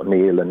Lisa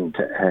O'Neill and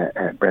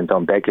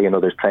Brendan Begley and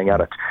others playing at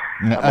it.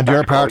 And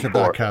you're part of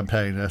that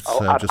campaign. Let's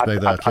just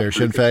make that clear.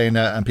 Sinn Féin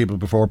and People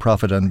Before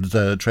Profit and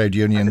the trade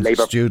unions,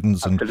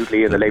 students.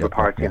 Absolutely, and the Labour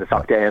Party and the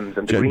Soc Dems.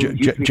 And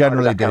the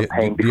generally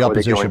the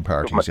opposition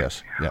parties,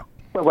 yes. Yeah.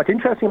 Well, what's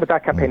interesting about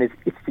that campaign is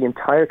it's the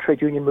entire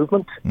trade union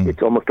movement.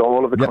 It's almost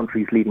all of the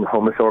country's leading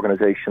homeless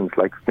organisations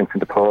like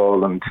Vincent de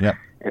Paul and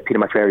Peter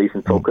McVerry's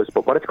and Focus.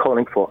 But what it's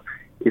calling for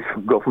is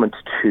for government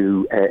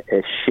to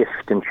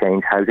shift and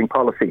change housing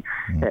policy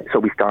so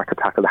we start to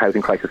tackle the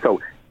housing crisis.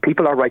 So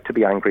people are right to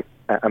be angry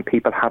and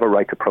people have a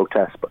right to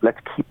protest, but let's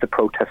keep the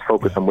protest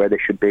focused on where they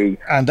should be.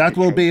 And that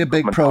will be a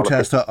big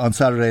protest on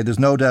Saturday, there's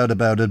no doubt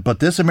about it. But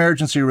this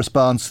emergency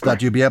response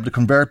that you'll be able to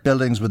convert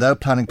buildings without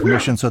planning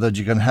permission so that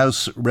you can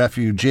house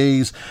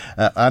refugees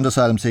and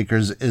asylum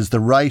seekers is the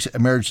right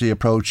emergency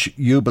approach,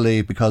 you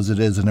believe, because it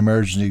is an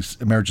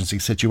emergency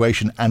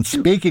situation. And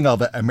speaking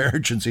of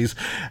emergencies,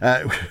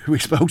 we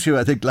spoke to you,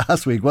 I think,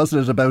 last week,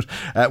 wasn't it, about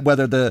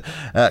whether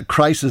the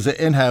crisis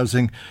in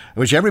housing,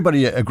 which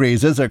everybody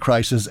agrees is a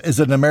crisis, is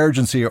an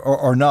emergency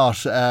or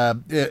not.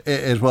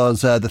 It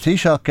was the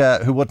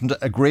Taoiseach who wouldn't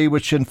agree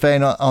with Sinn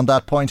Féin on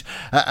that point,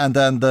 and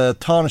then the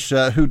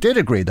Taoiseach who did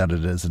agree that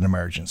it is an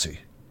emergency.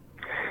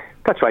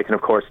 That's right, and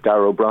of course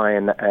Darragh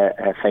O'Brien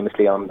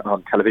famously on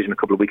television a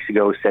couple of weeks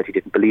ago said he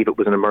didn't believe it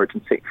was an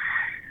emergency.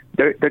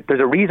 There's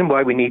a reason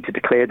why we need to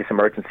declare this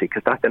emergency,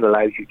 because that then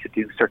allows you to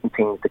do certain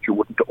things that you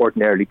wouldn't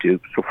ordinarily do.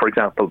 So, for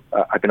example,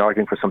 I've been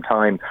arguing for some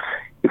time,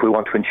 if we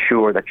want to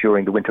ensure that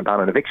during the winter ban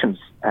on evictions,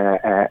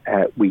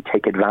 we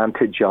take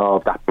advantage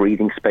of that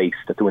breathing space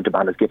that the winter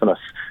ban has given us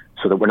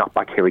so that we're not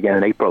back here again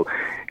in April,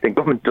 then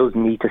government does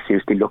need to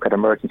seriously look at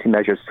emergency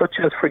measures, such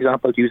as, for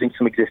example, using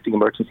some existing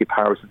emergency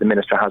powers that the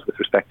Minister has with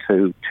respect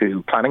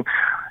to planning,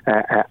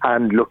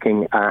 and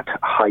looking at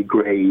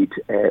high-grade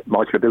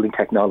modular building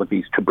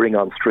technologies to bring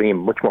on stream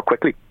much more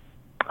quickly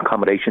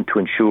accommodation to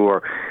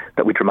ensure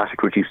that we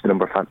dramatically reduce the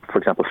number of, for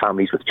example,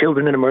 families with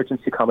children in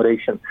emergency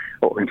accommodation,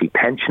 or indeed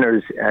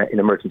pensioners in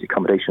emergency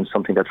accommodation,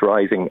 something that's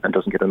rising and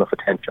doesn't get enough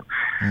attention.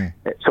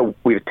 So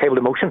we've tabled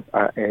a motion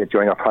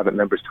during our private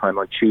members' time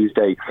on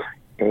Tuesday,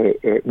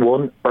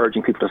 one,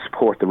 urging people to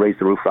support the Raise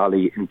the Roof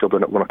rally in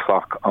Dublin at 1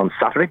 o'clock on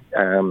Saturday,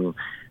 and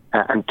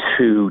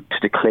two, to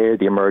declare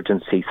the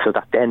emergency so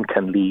that then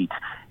can lead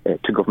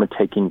to government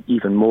taking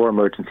even more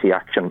emergency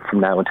action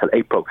from now until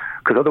April.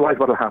 Because otherwise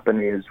what will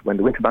happen is when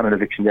the winter ban on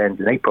evictions ends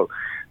in April,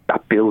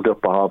 that build-up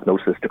of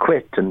notices to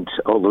quit and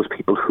all those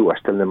people who are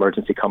still in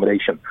emergency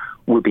accommodation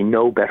will be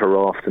no better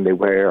off than they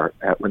were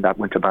when that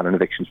winter ban on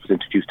evictions was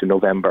introduced in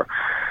November.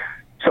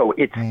 So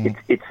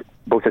it's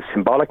both a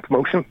symbolic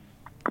motion,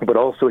 but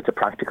also it's a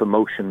practical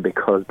motion,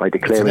 because by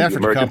declaring the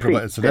emergency,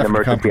 it's an effort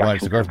to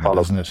compromise the government,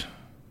 isn't it?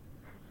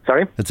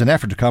 Sorry? It's an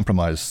effort to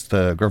compromise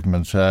the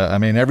government. I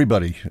mean,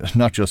 everybody,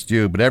 not just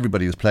you, but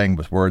everybody is playing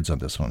with words on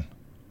this one.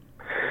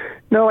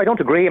 No, I don't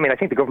agree. I mean, I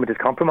think the government is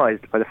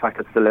compromised by the fact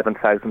that there's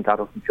 11,000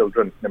 adults and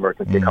children in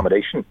emergency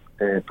accommodation.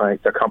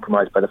 They're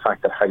compromised by the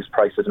fact that house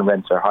prices and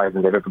rents are higher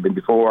than they've ever been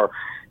before.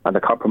 And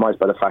they're compromised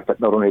by the fact that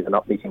not only are they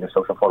not meeting their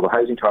social affordable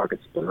housing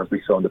targets, but as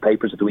we saw in the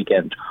papers at the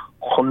weekend,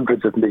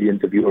 hundreds of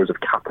millions of euros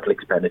of capital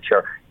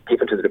expenditure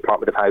given to the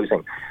Department of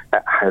Housing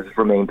has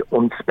remained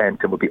unspent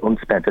and will be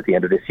unspent at the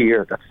end of this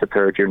year. That's the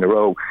third year in a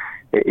row.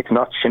 It's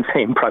not Sinn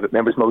Féin private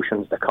members'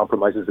 motions that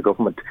compromises the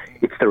government.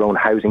 It's their own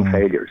housing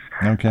failures.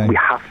 Okay. We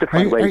have to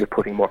find ways of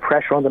putting more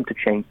pressure on them to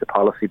change the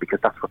policy, because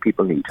that's what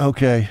people need.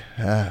 Okay.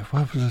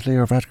 What was it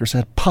Leo Varadkar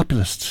said?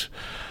 Populist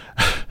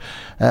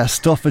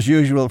stuff as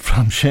usual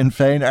from Sinn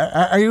Féin.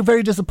 Are you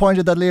very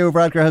disappointed that Leo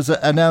Varadkar has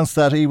announced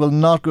that he will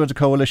not go into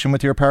coalition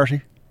with your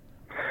party?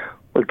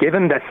 Well,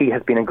 given that he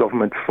has been in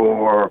government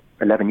for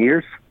 11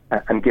 years,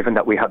 And given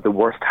that we have the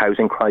worst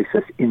housing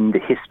crisis in the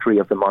history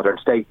of the modern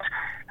state,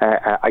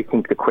 I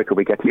think the quicker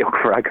we get Leo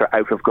Varadkar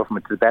out of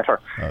government, the better.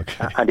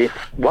 Okay. And if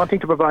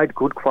wanting to provide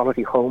good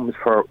quality homes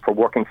for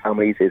working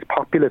families is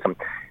populism,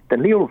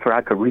 then Leo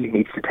Varadkar really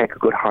needs to take a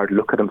good hard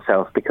look at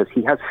himself, because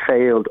he has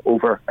failed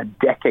over a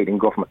decade in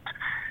government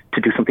to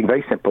do something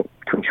very simple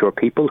to ensure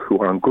people who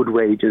are on good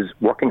wages,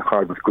 working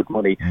hard with good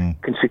money,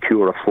 can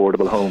secure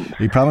affordable homes.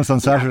 He promised on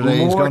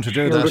Saturday he's going to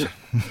do that.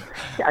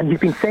 And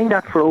you've been saying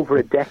that for over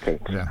a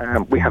decade.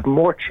 We have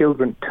more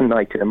children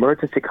tonight in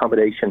emergency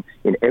accommodation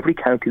in every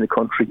county in the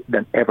country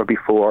than ever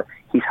before.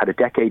 He's had a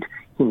decade.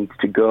 He needs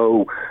to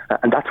go.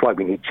 And that's why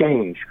we need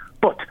change.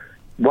 But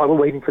while we're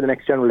waiting for the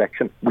next general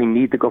election, we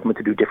need the government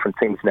to do different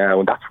things now.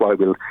 And that's why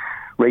we'll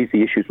raise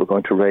the issues we're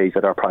going to raise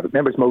at our private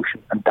members'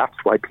 motion. And that's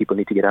why people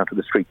need to get out to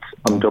the streets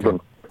on Dublin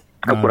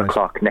at 1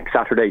 o'clock next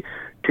Saturday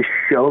to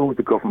show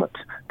the government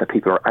that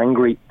people are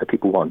angry, that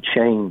people want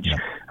change.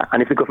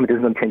 And if the government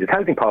isn't going to change its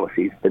housing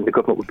policies, then the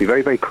government will be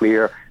very, very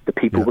clear the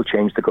people will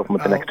change the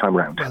government the next time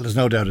round. Well, there's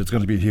no doubt it's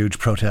going to be a huge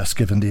protest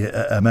given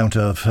the amount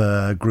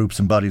of groups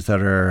and bodies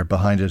that are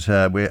behind it,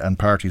 and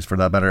parties for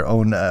that matter.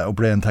 Owen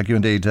O'Brien, thank you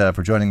indeed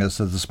for joining us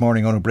this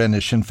morning. Owen O'Brien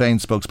is Sinn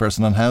Féin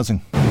spokesperson on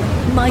housing.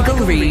 Michael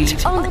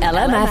Reid on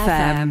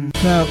LMFM.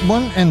 Now,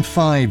 1 in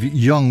 5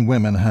 young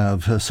women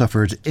have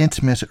suffered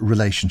intimate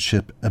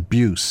relationship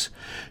abuse.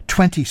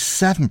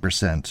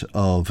 27%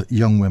 of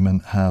young women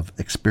have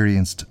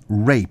experienced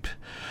rape.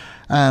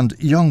 And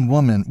young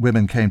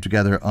women came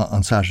together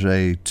on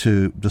Saturday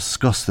to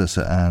discuss this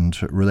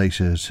and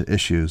related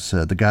issues.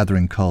 The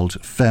gathering, called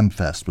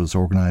FemFest, was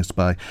organised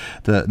by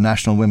the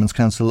National Women's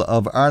Council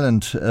of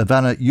Ireland.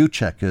 Ivana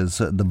Uchek is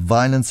the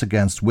Violence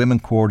Against Women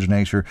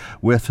Coordinator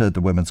with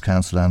the Women's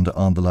Council and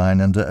on the line.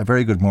 And a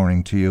very good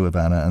morning to you,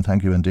 Ivana, and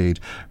thank you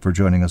indeed for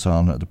joining us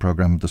on the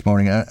programme this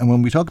morning. And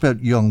when we talk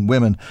about young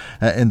women,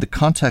 in the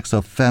context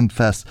of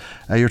FemFest,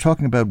 you're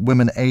talking about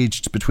women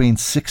aged between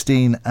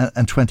 16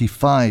 and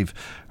 25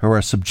 who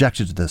are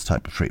subjected to this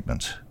type of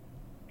treatment.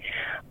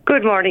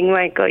 Good morning,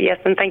 Michael. Yes,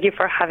 and thank you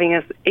for having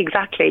us.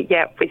 Exactly,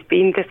 yeah. We've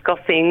been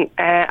discussing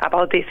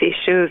about these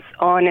issues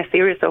on a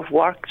series of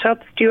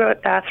workshops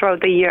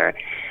throughout the year,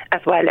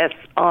 as well as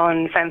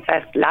on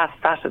FemFest last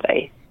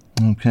Saturday.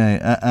 Okay,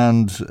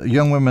 and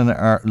young women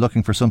are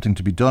looking for something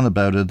to be done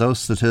about it. Those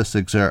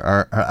statistics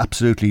are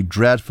absolutely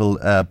dreadful,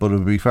 but it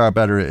would be far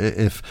better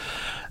if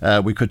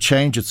we could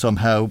change it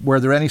somehow. Were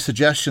there any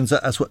suggestions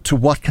as to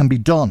what can be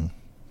done?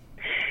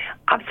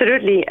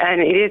 Absolutely, and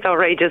it is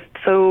outrageous.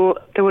 So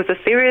there was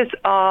a series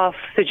of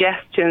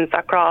suggestions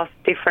across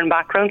different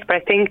backgrounds, but I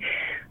think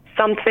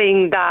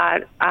something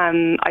that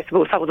I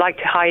suppose I would like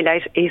to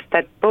highlight is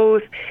that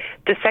both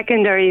the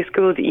Secondary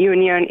Schools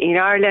Union in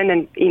Ireland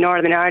and in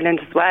Northern Ireland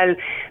as well,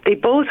 they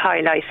both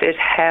highlighted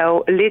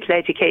how little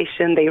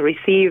education they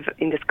receive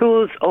in the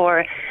schools,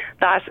 or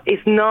that is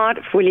not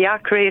fully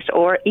accurate,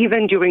 or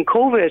even during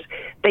COVID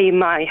they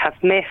might have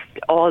missed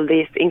all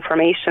this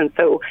information.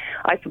 So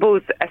I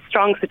suppose a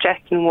strong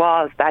suggestion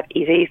was that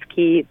it is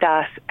key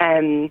that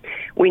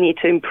we need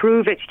to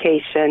improve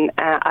education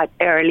at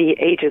early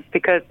ages,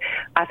 because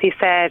as he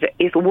said,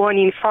 it's 1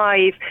 in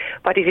 5,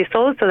 but it is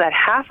also that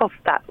half of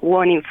that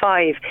 1 in 5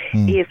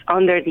 is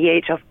under the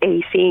age of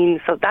 18.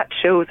 So that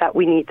shows that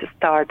we need to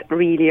start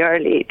really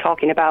early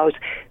talking about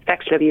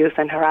sexual abuse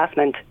and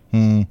harassment.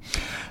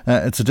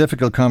 It's a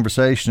difficult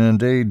conversation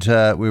indeed.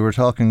 We were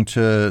talking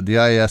to the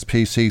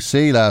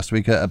ISPCC last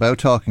week about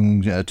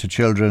talking to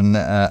children,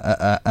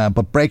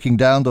 but breaking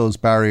down those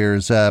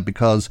barriers,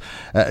 because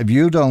if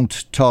you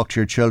don't talk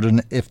to your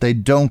children, if they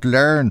don't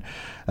learn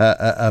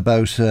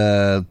about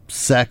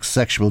sex,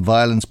 sexual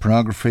violence,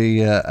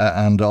 pornography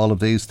and all of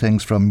these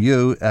things from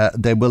you,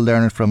 they will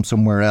learn it from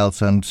somewhere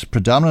else. And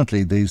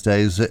predominantly these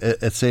days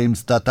it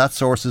seems that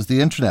source is the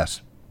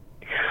internet.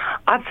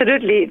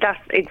 Absolutely, that's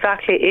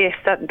exactly it.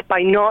 That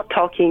by not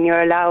talking,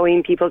 you're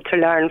allowing people to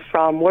learn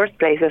from worse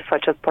places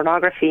such as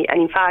pornography.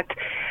 And in fact,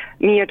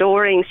 Mia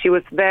Doring, she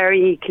was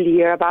very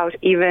clear about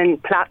even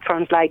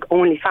platforms like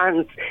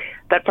OnlyFans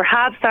that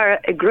perhaps are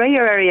a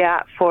greyer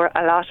area for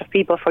a lot of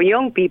people, for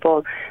young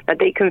people, that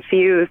they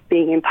confuse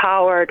being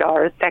empowered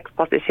or sex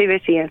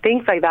positivity and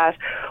things like that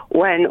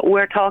when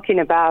we're talking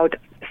about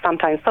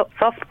sometimes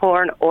soft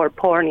porn or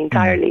porn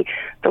entirely.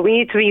 So we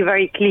need to be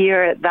very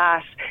clear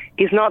that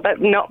it's not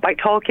by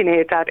talking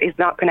it that it's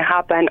not going to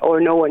happen or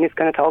no one is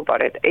going to talk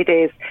about it. It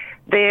is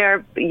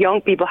there.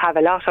 Young people have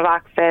a lot of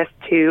access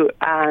to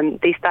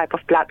these type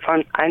of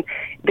platforms, and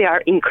they are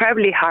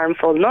incredibly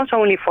harmful, not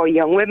only for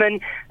young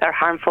women, they're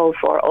harmful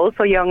for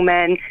also young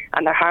men,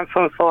 and they're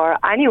harmful for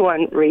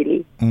anyone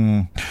really.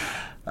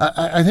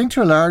 I think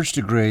to a large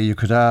degree you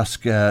could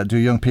ask, do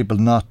young people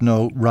not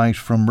know right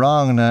from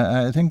wrong? And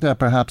I think that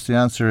perhaps the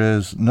answer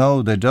is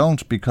no, they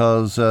don't,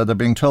 because they're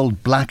being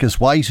told black is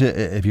white,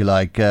 if you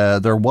like.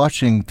 They're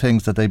watching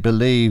things that they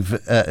believe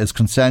is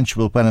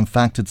consensual when in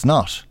fact it's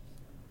not.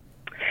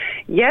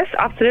 Yes,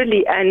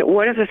 absolutely. And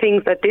one of the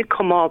things that did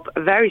come up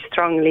very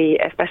strongly,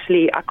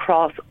 especially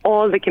across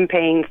all the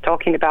campaigns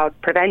talking about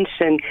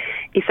prevention,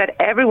 is that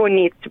everyone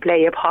needs to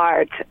play a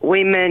part.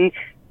 Women,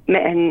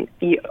 men,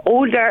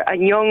 older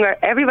and younger,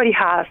 everybody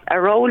has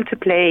a role to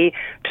play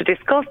to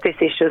discuss these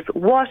issues.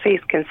 What is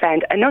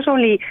consent? And not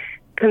only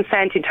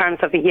consent in terms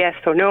of a yes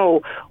or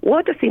no,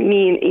 what does it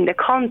mean in the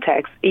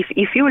context?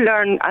 If you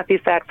learn, as you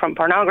said, from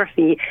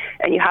pornography,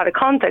 and you have a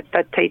context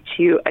that teaches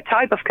you a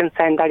type of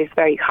consent that is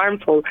very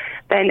harmful,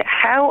 then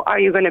how are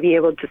you going to be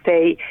able to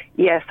say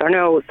yes or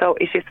no? So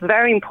it is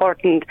very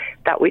important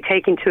that we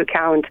take into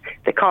account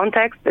the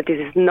context, that this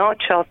is not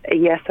just a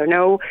yes or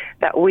no,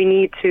 that we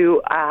need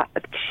to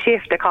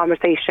shift the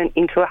conversation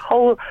into a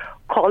whole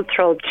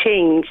cultural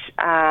change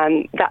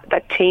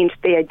that changed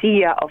the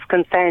idea of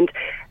consent.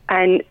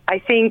 And I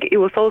think it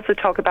was also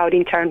talk about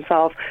in terms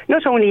of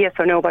not only yes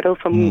or no, but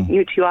also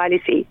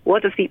mutuality.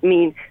 What does it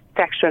mean,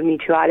 sexual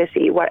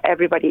mutuality, where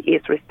everybody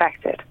is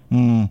respected?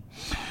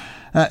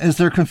 Is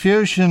there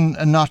confusion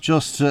not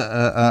just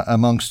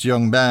amongst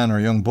young men or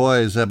young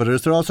boys, but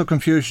is there also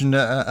confusion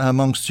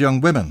amongst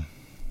young women?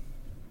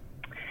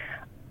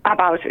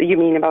 You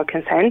mean about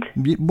consent?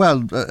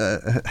 Well,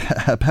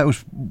 about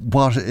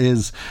what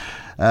is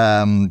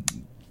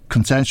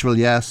consensual,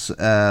 yes,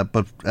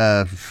 but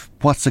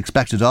what's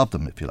expected of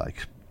them, if you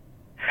like?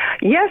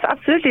 Yes,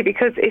 absolutely,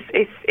 because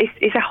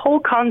it's a whole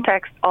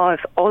context of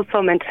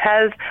also mental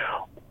health.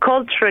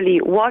 Culturally,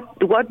 what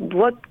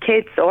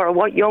kids or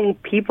what young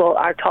people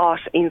are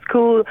taught in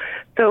school.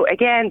 So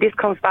again, this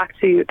comes back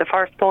to the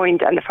first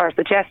point and the first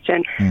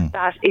suggestion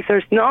that if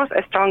there's not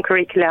a strong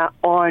curricula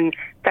on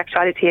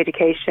sexuality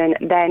education,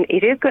 then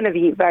it is going to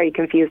be very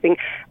confusing.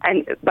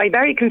 And by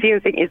very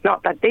confusing, it's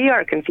not that they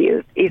are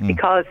confused, it's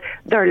because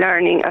they're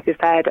learning, as you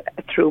said,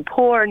 through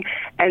porn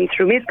and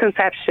through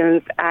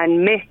misconceptions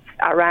and myths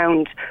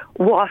around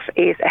what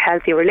is a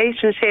healthy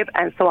relationship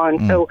and so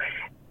on. So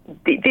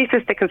this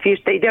is the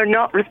confusion. They're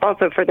not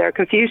responsible for their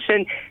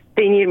confusion.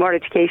 They need more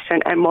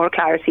education and more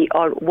clarity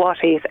on what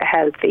is a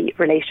healthy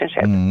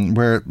relationship.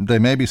 Where they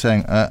may be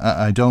saying,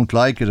 I don't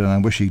like it and I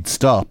wish he'd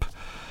stop,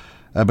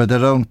 but they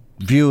don't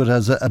view it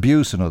as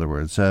abuse, in other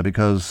words,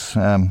 because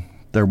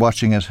they're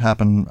watching it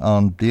happen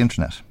on the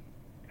internet.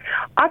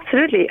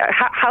 Absolutely.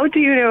 How do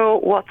you know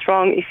what's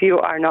wrong if you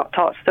are not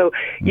taught? So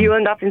you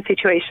end up in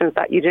situations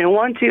that you didn't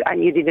want to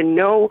and you didn't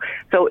know.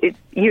 So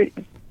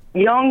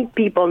young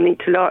people need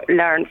to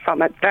learn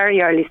from at very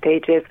early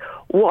stages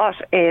what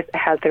is a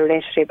healthy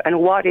relationship and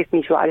what is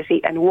mutuality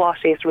and what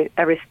is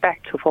a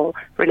respectful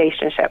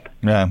relationship.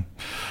 Yeah.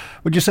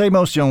 Would you say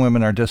most young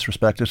women are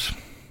disrespected?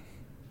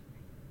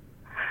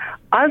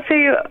 I'll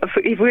say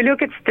if we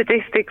look at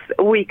statistics,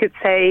 we could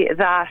say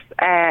that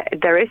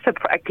there is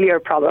a clear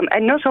problem.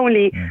 And not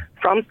only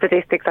from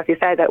statistics, as you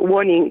said, that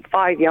 1 in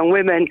 5 young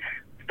women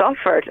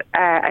suffered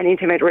an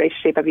intimate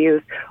relationship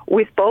abuse.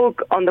 We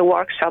spoke on the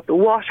workshop,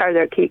 what are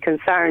their key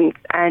concerns,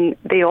 and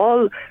they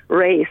all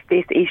raised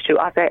this issue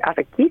as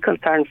a key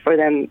concern for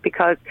them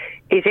because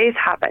it is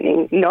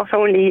happening. Not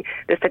only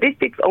the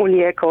statistics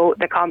only echo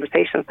the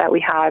conversations that we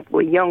had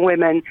with young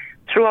women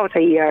throughout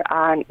the year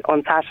and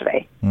on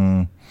Saturday.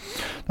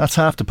 That's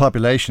half the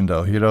population,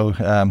 though. You know,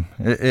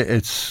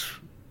 it's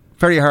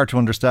very hard to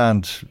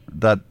understand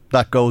that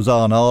goes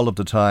on all of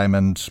the time,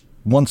 and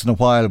once in a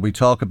while we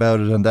talk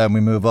about it and then we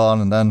move on,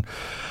 and then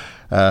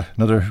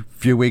another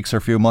few weeks or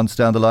few months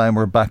down the line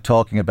we're back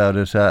talking about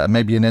it.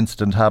 Maybe an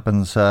incident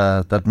happens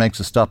that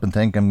makes us stop and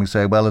think, and we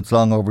say, well, it's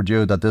long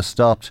overdue that this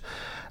stopped.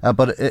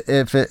 But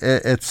if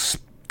it's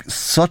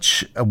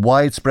such a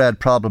widespread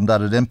problem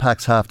that it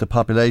impacts half the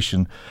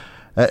population,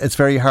 it's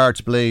very hard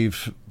to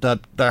believe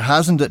that there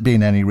hasn't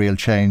been any real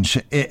change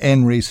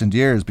in recent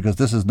years, because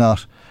this is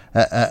not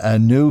a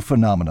new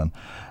phenomenon.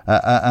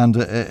 And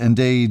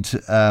indeed,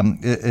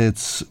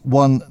 it's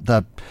one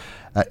that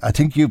I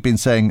think you've been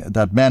saying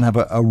that men have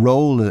a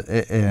role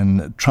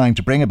in trying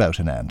to bring about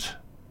an end.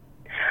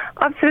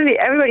 Absolutely.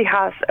 Everybody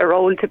has a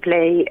role to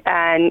play,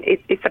 and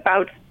it's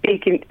about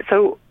speaking.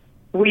 So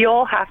we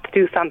all have to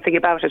do something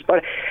about it.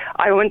 But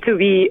I want to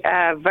be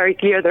very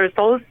clear. There's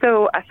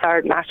also a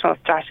third national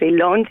strategy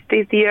launched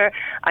this year,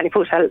 and it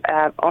puts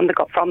from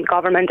the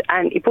government,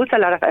 and it puts a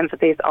lot of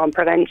emphasis on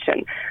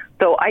prevention.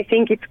 So I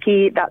think it's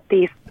key that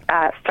this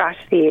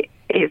strategy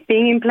is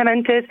being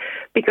implemented,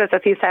 because,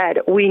 as you said,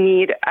 we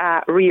need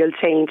real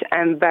change,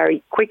 and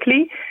very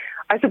quickly.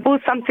 I suppose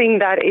something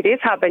that it is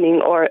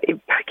happening, or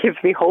it gives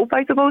me hope,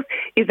 I suppose,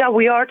 is that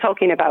we are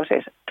talking about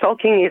it.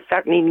 Talking is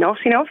certainly not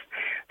enough.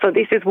 So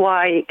this is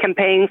why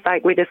campaigns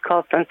like we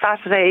discussed on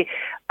Saturday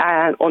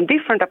on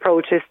different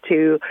approaches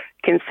to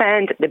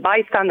consent, the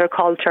bystander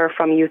culture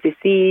from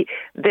UCC,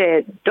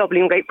 the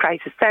Dublin Rape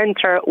Crisis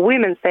Centre,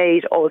 Women's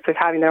Aid also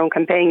having their own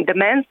campaign, the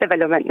Men's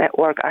Development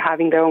Network are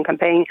having their own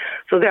campaign.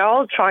 So they're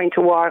all trying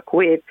to work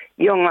with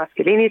young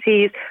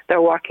masculinities,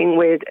 they're working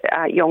with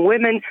young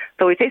women.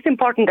 So it is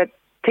important that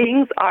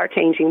things are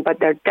changing, but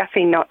they're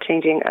definitely not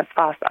changing as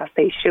fast as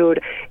they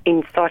should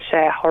in such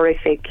a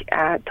horrific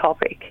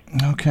topic.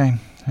 Okay.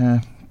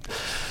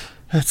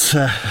 It's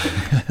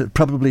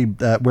probably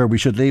where we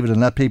should leave it and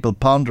let people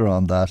ponder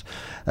on that.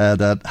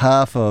 That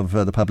half of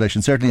the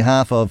population, certainly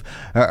half of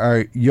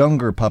our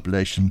younger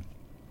population,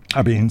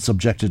 are being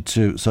subjected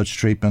to such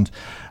treatment.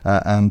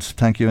 And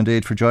thank you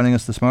indeed for joining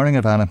us this morning,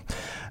 Ivana.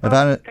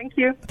 Ivana, thank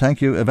you.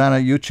 Thank you.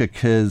 Ivana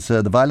Juchik is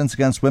the Violence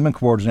Against Women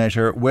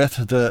Coordinator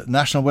with the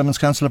National Women's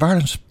Council of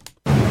Ireland.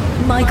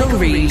 Michael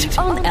Reid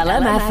on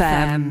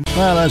LMFM.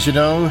 Well, as you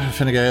know,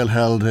 Fine Gael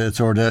held its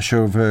Ordesh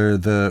over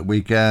the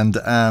weekend,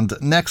 and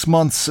next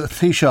month's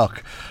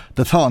Taoiseach,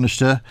 the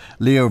Taoiseach,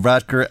 Leo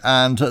Varadkar,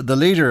 and the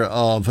leader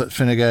of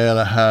Fine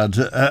Gael had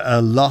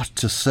a lot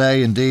to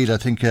say. Indeed, I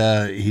think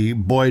he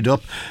buoyed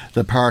up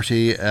the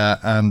party,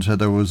 and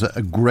there was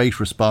a great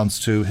response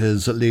to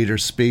his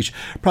leader's speech,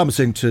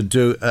 promising to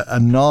do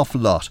an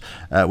awful lot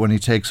when he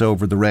takes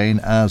over the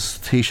reign as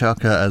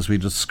Taoiseach. As we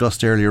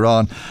discussed earlier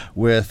on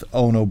with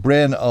Owen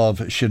O'Brien of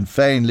Sinn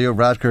Féin, Leo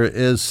Varadkar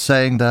is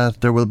saying that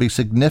there will be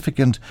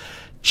significant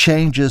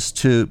changes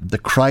to the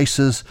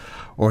crisis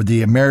or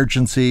the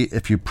emergency,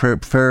 if you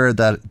prefer,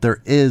 that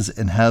there is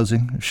in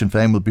housing. Sinn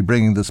Féin will be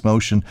bringing this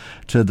motion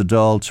to the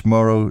Dáil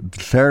tomorrow,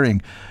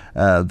 declaring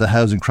the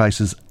housing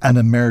crisis an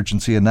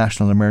emergency, a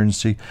national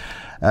emergency.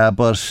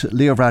 But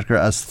Leo Varadkar,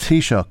 as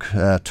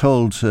Taoiseach,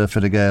 told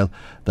Fine Gael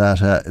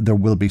that there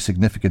will be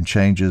significant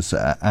changes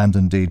and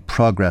indeed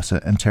progress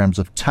in terms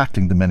of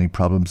tackling the many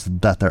problems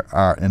that there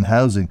are in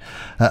housing.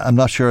 I'm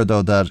not sure,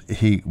 though, that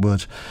he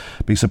would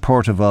be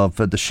supportive of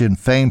the Sinn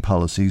Féin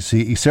policies.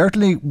 He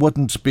certainly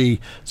wouldn't be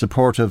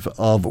supportive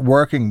of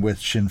working with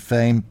Sinn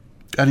Féin,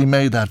 and he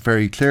made that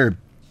very clear.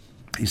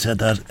 He said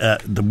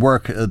that the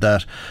work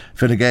that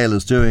Fine Gael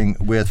is doing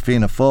with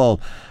Fianna Fáil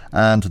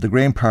and the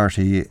Green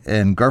Party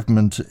in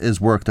government is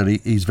work that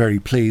he's very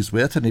pleased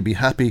with, and he'd be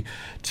happy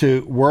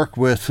to work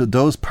with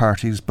those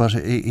parties, but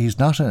he's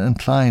not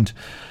inclined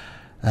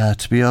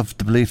to be of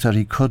the belief that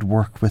he could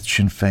work with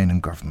Sinn Féin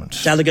in government.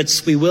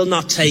 Delegates, we will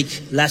not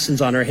take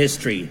lessons on our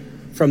history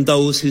from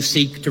those who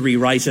seek to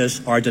rewrite it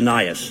or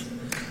deny it.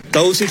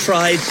 Those who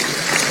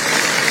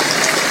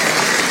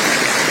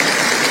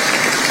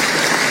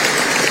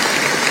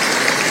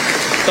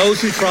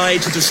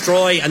tried to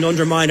destroy and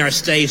undermine our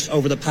state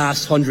over the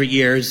past 100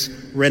 years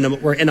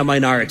were in a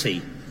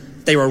minority.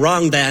 They were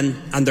wrong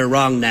then, and they're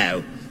wrong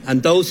now.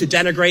 And those who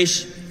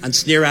denigrate and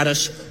sneer at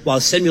it while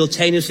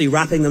simultaneously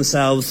wrapping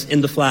themselves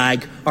in the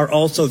flag are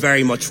also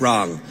very much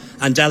wrong.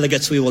 And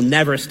delegates, we will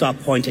never stop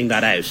pointing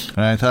that out.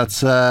 Right,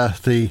 that's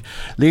the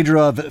leader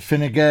of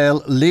Fine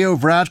Gael, Leo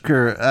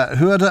Varadkar,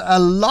 who had a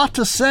lot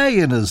to say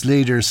in his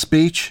leader's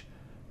speech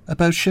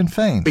about Sinn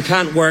Féin. We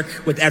can't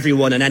work with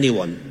everyone and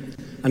anyone.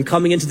 And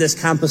coming into this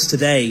campus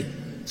today,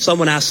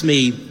 someone asked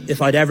me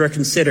if I'd ever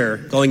consider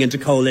going into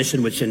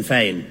coalition with Sinn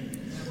Féin.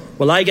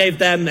 Well, I gave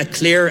them a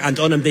clear and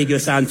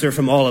unambiguous answer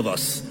from all of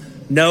us.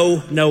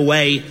 No, no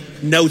way,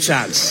 no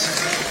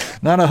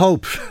chance. Not a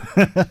hope.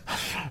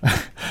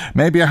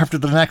 Maybe after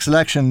the next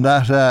election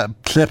that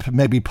clip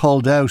may be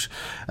pulled out,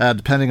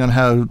 depending on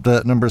how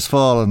the numbers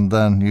fall, and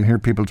then you hear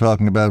people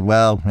talking about,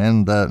 well,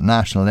 in the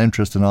national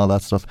interest and all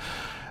that stuff.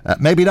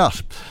 Maybe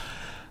not.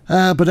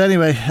 But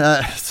anyway,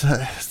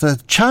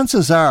 the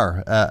chances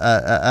are,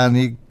 and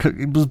it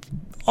was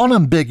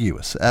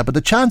unambiguous, but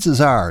the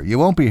chances are you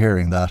won't be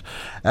hearing that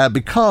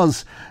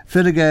because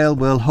Fine Gael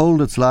will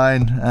hold its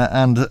line,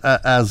 and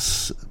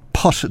as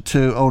put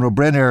to Owen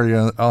O'Brien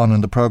earlier on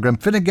in the programme,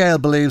 Fine Gael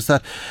believes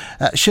that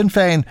Sinn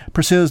Féin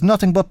pursues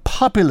nothing but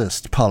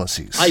populist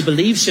policies. I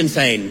believe Sinn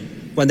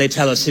Féin when they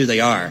tell us who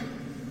they are: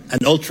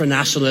 an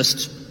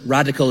ultra-nationalist,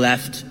 radical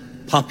left,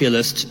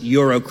 populist,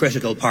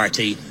 Euro-critical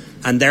party,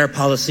 and their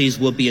policies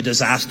will be a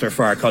disaster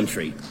for our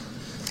country.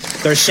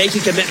 Their shaky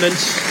commitment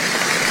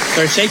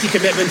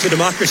to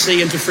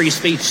democracy and to free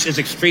speech is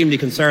extremely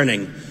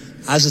concerning,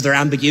 as is their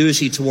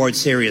ambiguity towards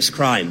serious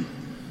crime.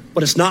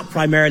 But it's not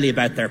primarily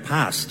about their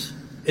past.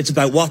 It's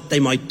about what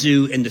they might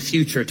do in the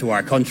future to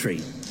our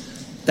country.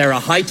 They're a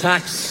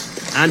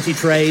high-tax,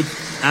 anti-trade,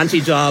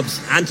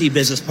 anti-jobs,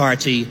 anti-business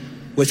party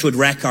which would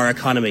wreck our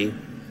economy,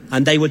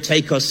 and they would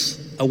take us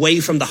away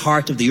from the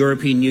heart of the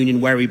European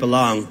Union where we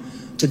belong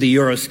to the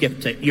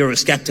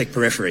Eurosceptic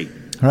periphery.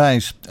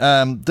 Right.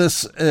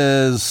 This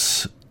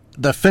is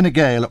the Fine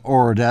Gael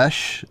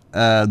Ordesh.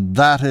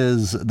 That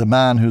is the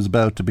man who's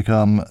about to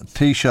become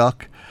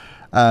Taoiseach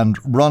and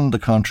run the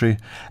country.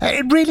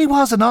 It really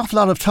was an awful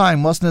lot of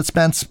time, wasn't it,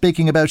 spent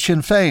speaking about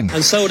Sinn Féin?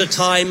 And so at a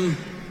time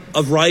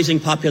of rising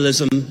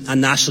populism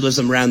and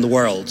nationalism around the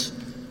world,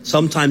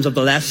 sometimes of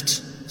the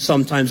left,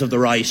 sometimes of the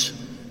right,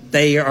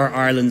 they are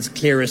Ireland's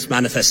clearest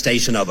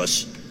manifestation of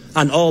it.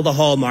 And all the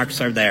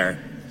hallmarks are there.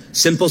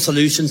 Simple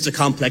solutions to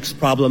complex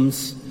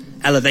problems,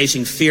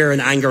 elevating fear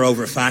and anger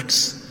over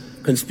facts,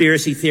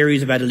 conspiracy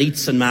theories about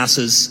elites and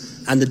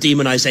masses, and the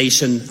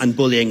demonisation and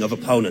bullying of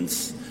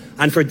opponents.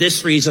 And for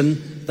this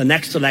reason, the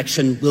next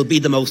election will be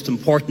the most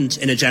important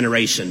in a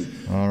generation.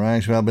 All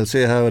right, well, we'll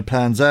see how it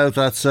pans out.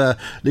 That's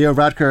Leo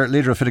Varadkar,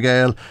 leader of Fine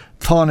Gael,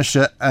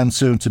 Taoiseach and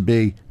soon to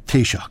be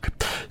Taoiseach,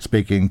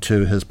 speaking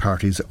to his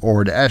party's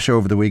Ord Esh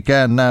over the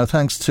weekend. Now,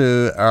 thanks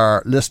to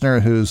our listener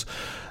who's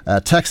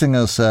texting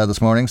us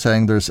this morning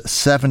saying there's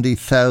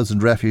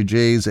 70,000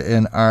 refugees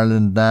in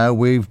Ireland now.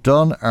 We've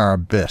done our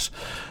bit,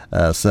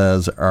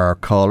 says our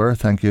caller.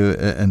 Thank you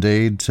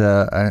indeed.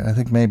 I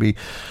think maybe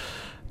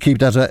keep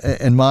that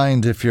in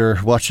mind if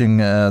you're watching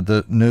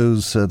the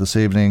news this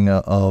evening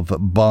of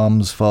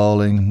bombs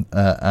falling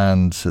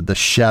and the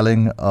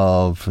shelling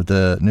of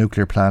the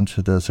nuclear plant,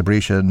 the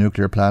Zaporizhzhia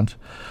nuclear plant.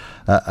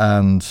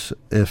 And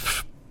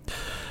if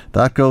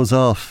that goes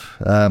off,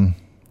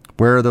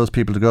 where are those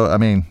people to go? I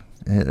mean,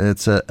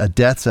 it's a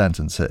death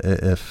sentence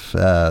if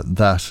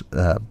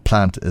that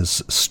plant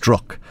is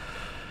struck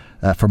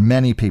for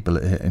many people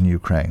in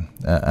Ukraine.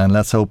 And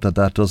let's hope that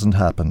that doesn't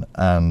happen.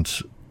 And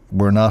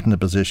we're not in a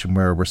position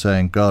where we're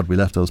saying, God, we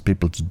left those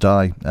people to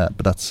die.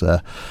 But that's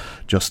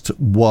just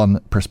one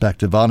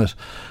perspective on it.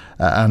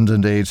 And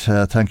indeed,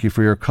 thank you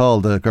for your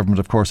call. The government,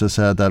 of course, has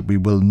said that we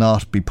will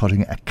not be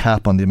putting a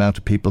cap on the amount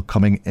of people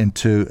coming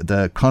into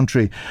the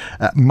country.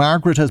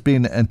 Margaret has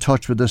been in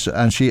touch with us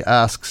and she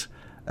asks,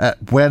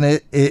 when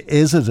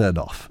is it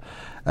enough?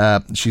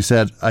 She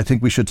said, I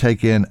think we should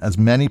take in as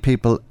many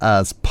people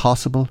as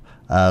possible,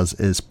 as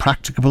is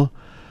practicable.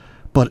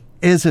 But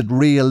is it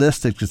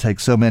realistic to take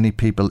so many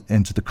people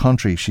into the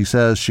country? She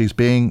says she's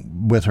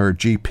been with her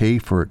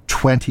GP for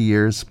 20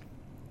 years.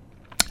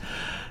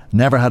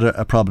 Never had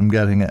a problem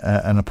getting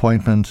an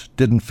appointment.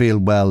 Didn't feel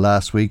well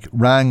last week.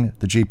 Rang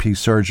the GP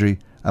surgery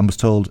and was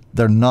told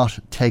they're not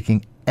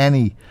taking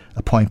any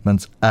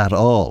appointments at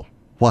all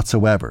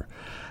whatsoever.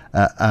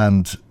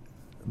 And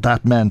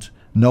that meant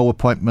no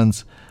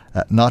appointments,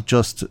 not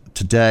just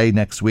today,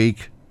 next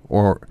week,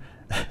 or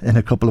in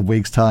a couple of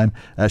weeks' time.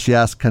 She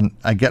asked, can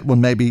I get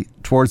one maybe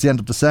towards the end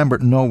of December?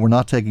 No, we're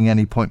not taking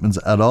any appointments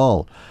at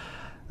all.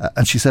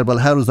 And she said, well,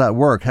 how does that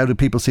work? How do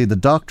people see the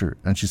doctor?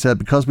 And she said,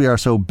 because we are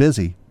so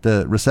busy,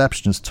 the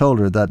receptionist told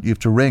her that you have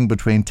to ring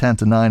between 10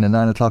 to 9 and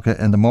 9 o'clock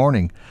in the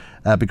morning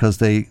because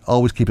they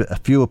always keep a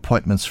few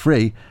appointments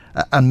free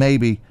and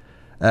maybe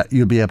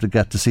you'll be able to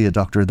get to see a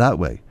doctor that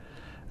way.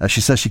 She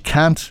says she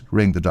can't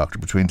ring the doctor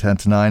between 10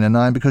 to 9 and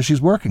 9 because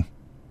she's working.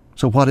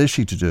 So what is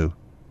she to do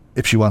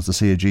if she wants to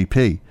see a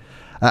GP?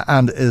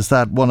 And is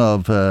that one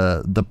of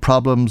the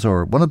problems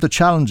or one of the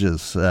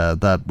challenges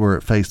that we're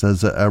faced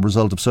as a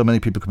result of so many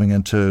people coming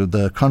into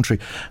the country?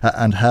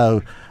 And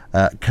how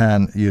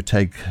can you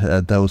take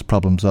those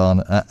problems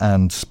on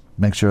and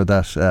make sure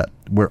that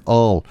we're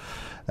all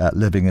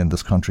living in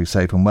this country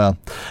safe and well?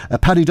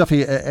 Paddy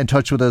Duffy in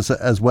touch with us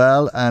as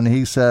well, and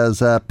he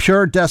says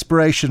pure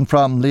desperation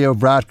from Leo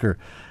Varadkar.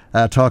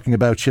 Talking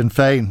about Sinn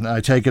Féin.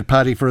 I take it,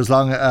 Paddy, for as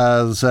long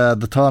as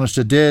the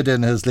Taoiseach did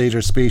in his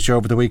leader's speech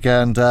over the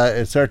weekend,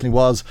 it certainly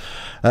was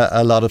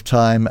a lot of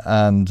time,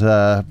 and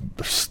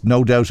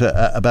no doubt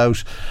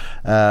about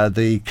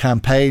the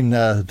campaign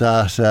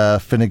that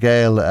Fine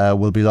Gael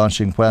will be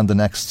launching when the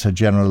next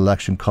general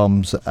election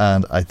comes.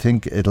 And I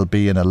think it'll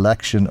be an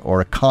election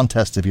or a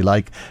contest, if you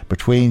like,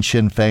 between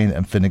Sinn Féin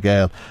and Fine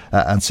Gael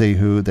and see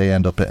who they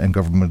end up in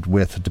government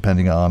with,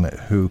 depending on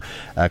who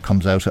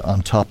comes out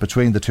on top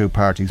between the two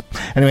parties.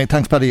 Anyway,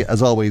 thanks, Paddy,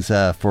 as always,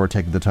 for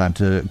taking the time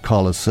to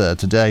call us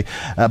today.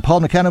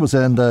 Paul McKenna was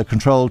in the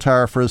control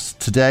tower for us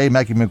today.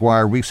 Maggie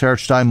Maguire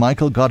researched. I'm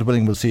Michael. God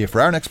willing, we'll see you for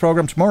our next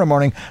programme tomorrow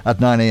morning at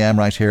 9 a.m.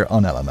 right here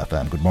on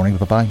LMFM. Good morning.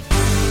 Bye-bye.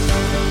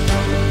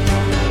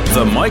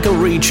 The Michael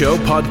Reid Show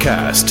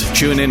podcast.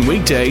 Tune in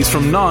weekdays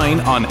from 9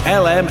 on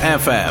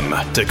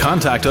LMFM. To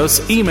contact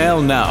us,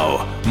 email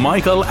now,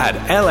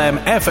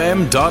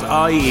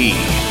 michael@lmfm.ie.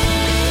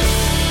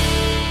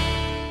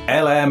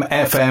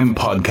 LMFM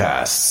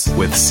podcasts.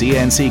 With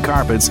CNC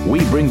Carpets, we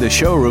bring the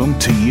showroom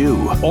to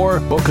you. Or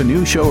book a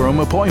new showroom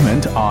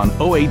appointment on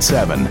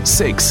 087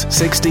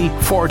 660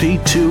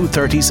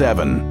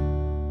 4237.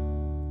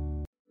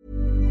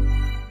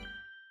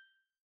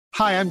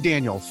 Hi, I'm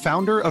Daniel,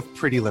 founder of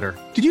Pretty Litter.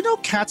 Did you know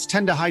cats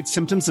tend to hide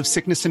symptoms of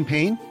sickness and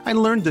pain? I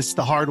learned this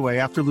the hard way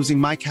after losing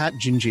my cat,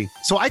 Gingy.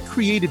 So I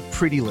created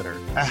Pretty Litter,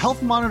 a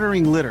health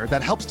monitoring litter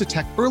that helps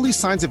detect early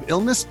signs of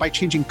illness by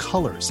changing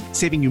colors,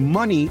 saving you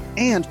money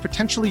and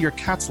potentially your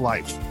cat's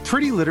life.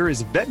 Pretty Litter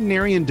is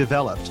veterinarian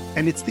developed,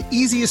 and it's the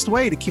easiest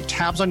way to keep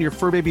tabs on your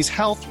fur baby's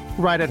health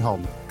right at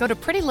home. Go to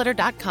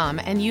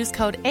prettylitter.com and use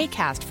code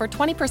ACAST for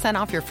 20%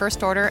 off your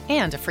first order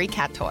and a free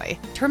cat toy.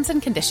 Terms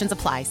and conditions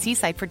apply. See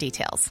site for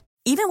details.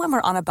 Even when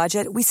we're on a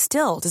budget, we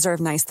still deserve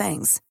nice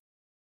things.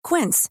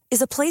 Quince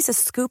is a place to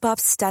scoop up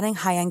stunning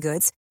high-end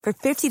goods for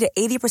 50 to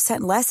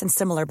 80% less than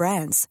similar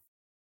brands.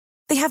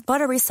 They have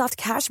buttery soft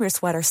cashmere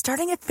sweaters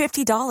starting at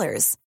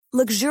 $50,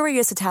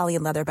 luxurious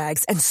Italian leather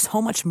bags, and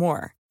so much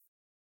more.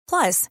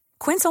 Plus,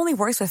 Quince only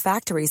works with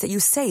factories that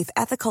use safe,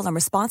 ethical, and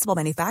responsible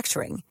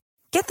manufacturing.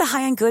 Get the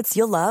high-end goods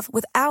you'll love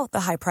without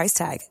the high price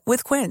tag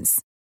with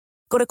Quince.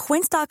 Go to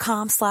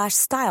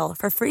quince.com/style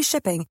for free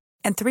shipping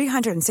and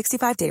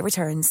 365-day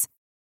returns.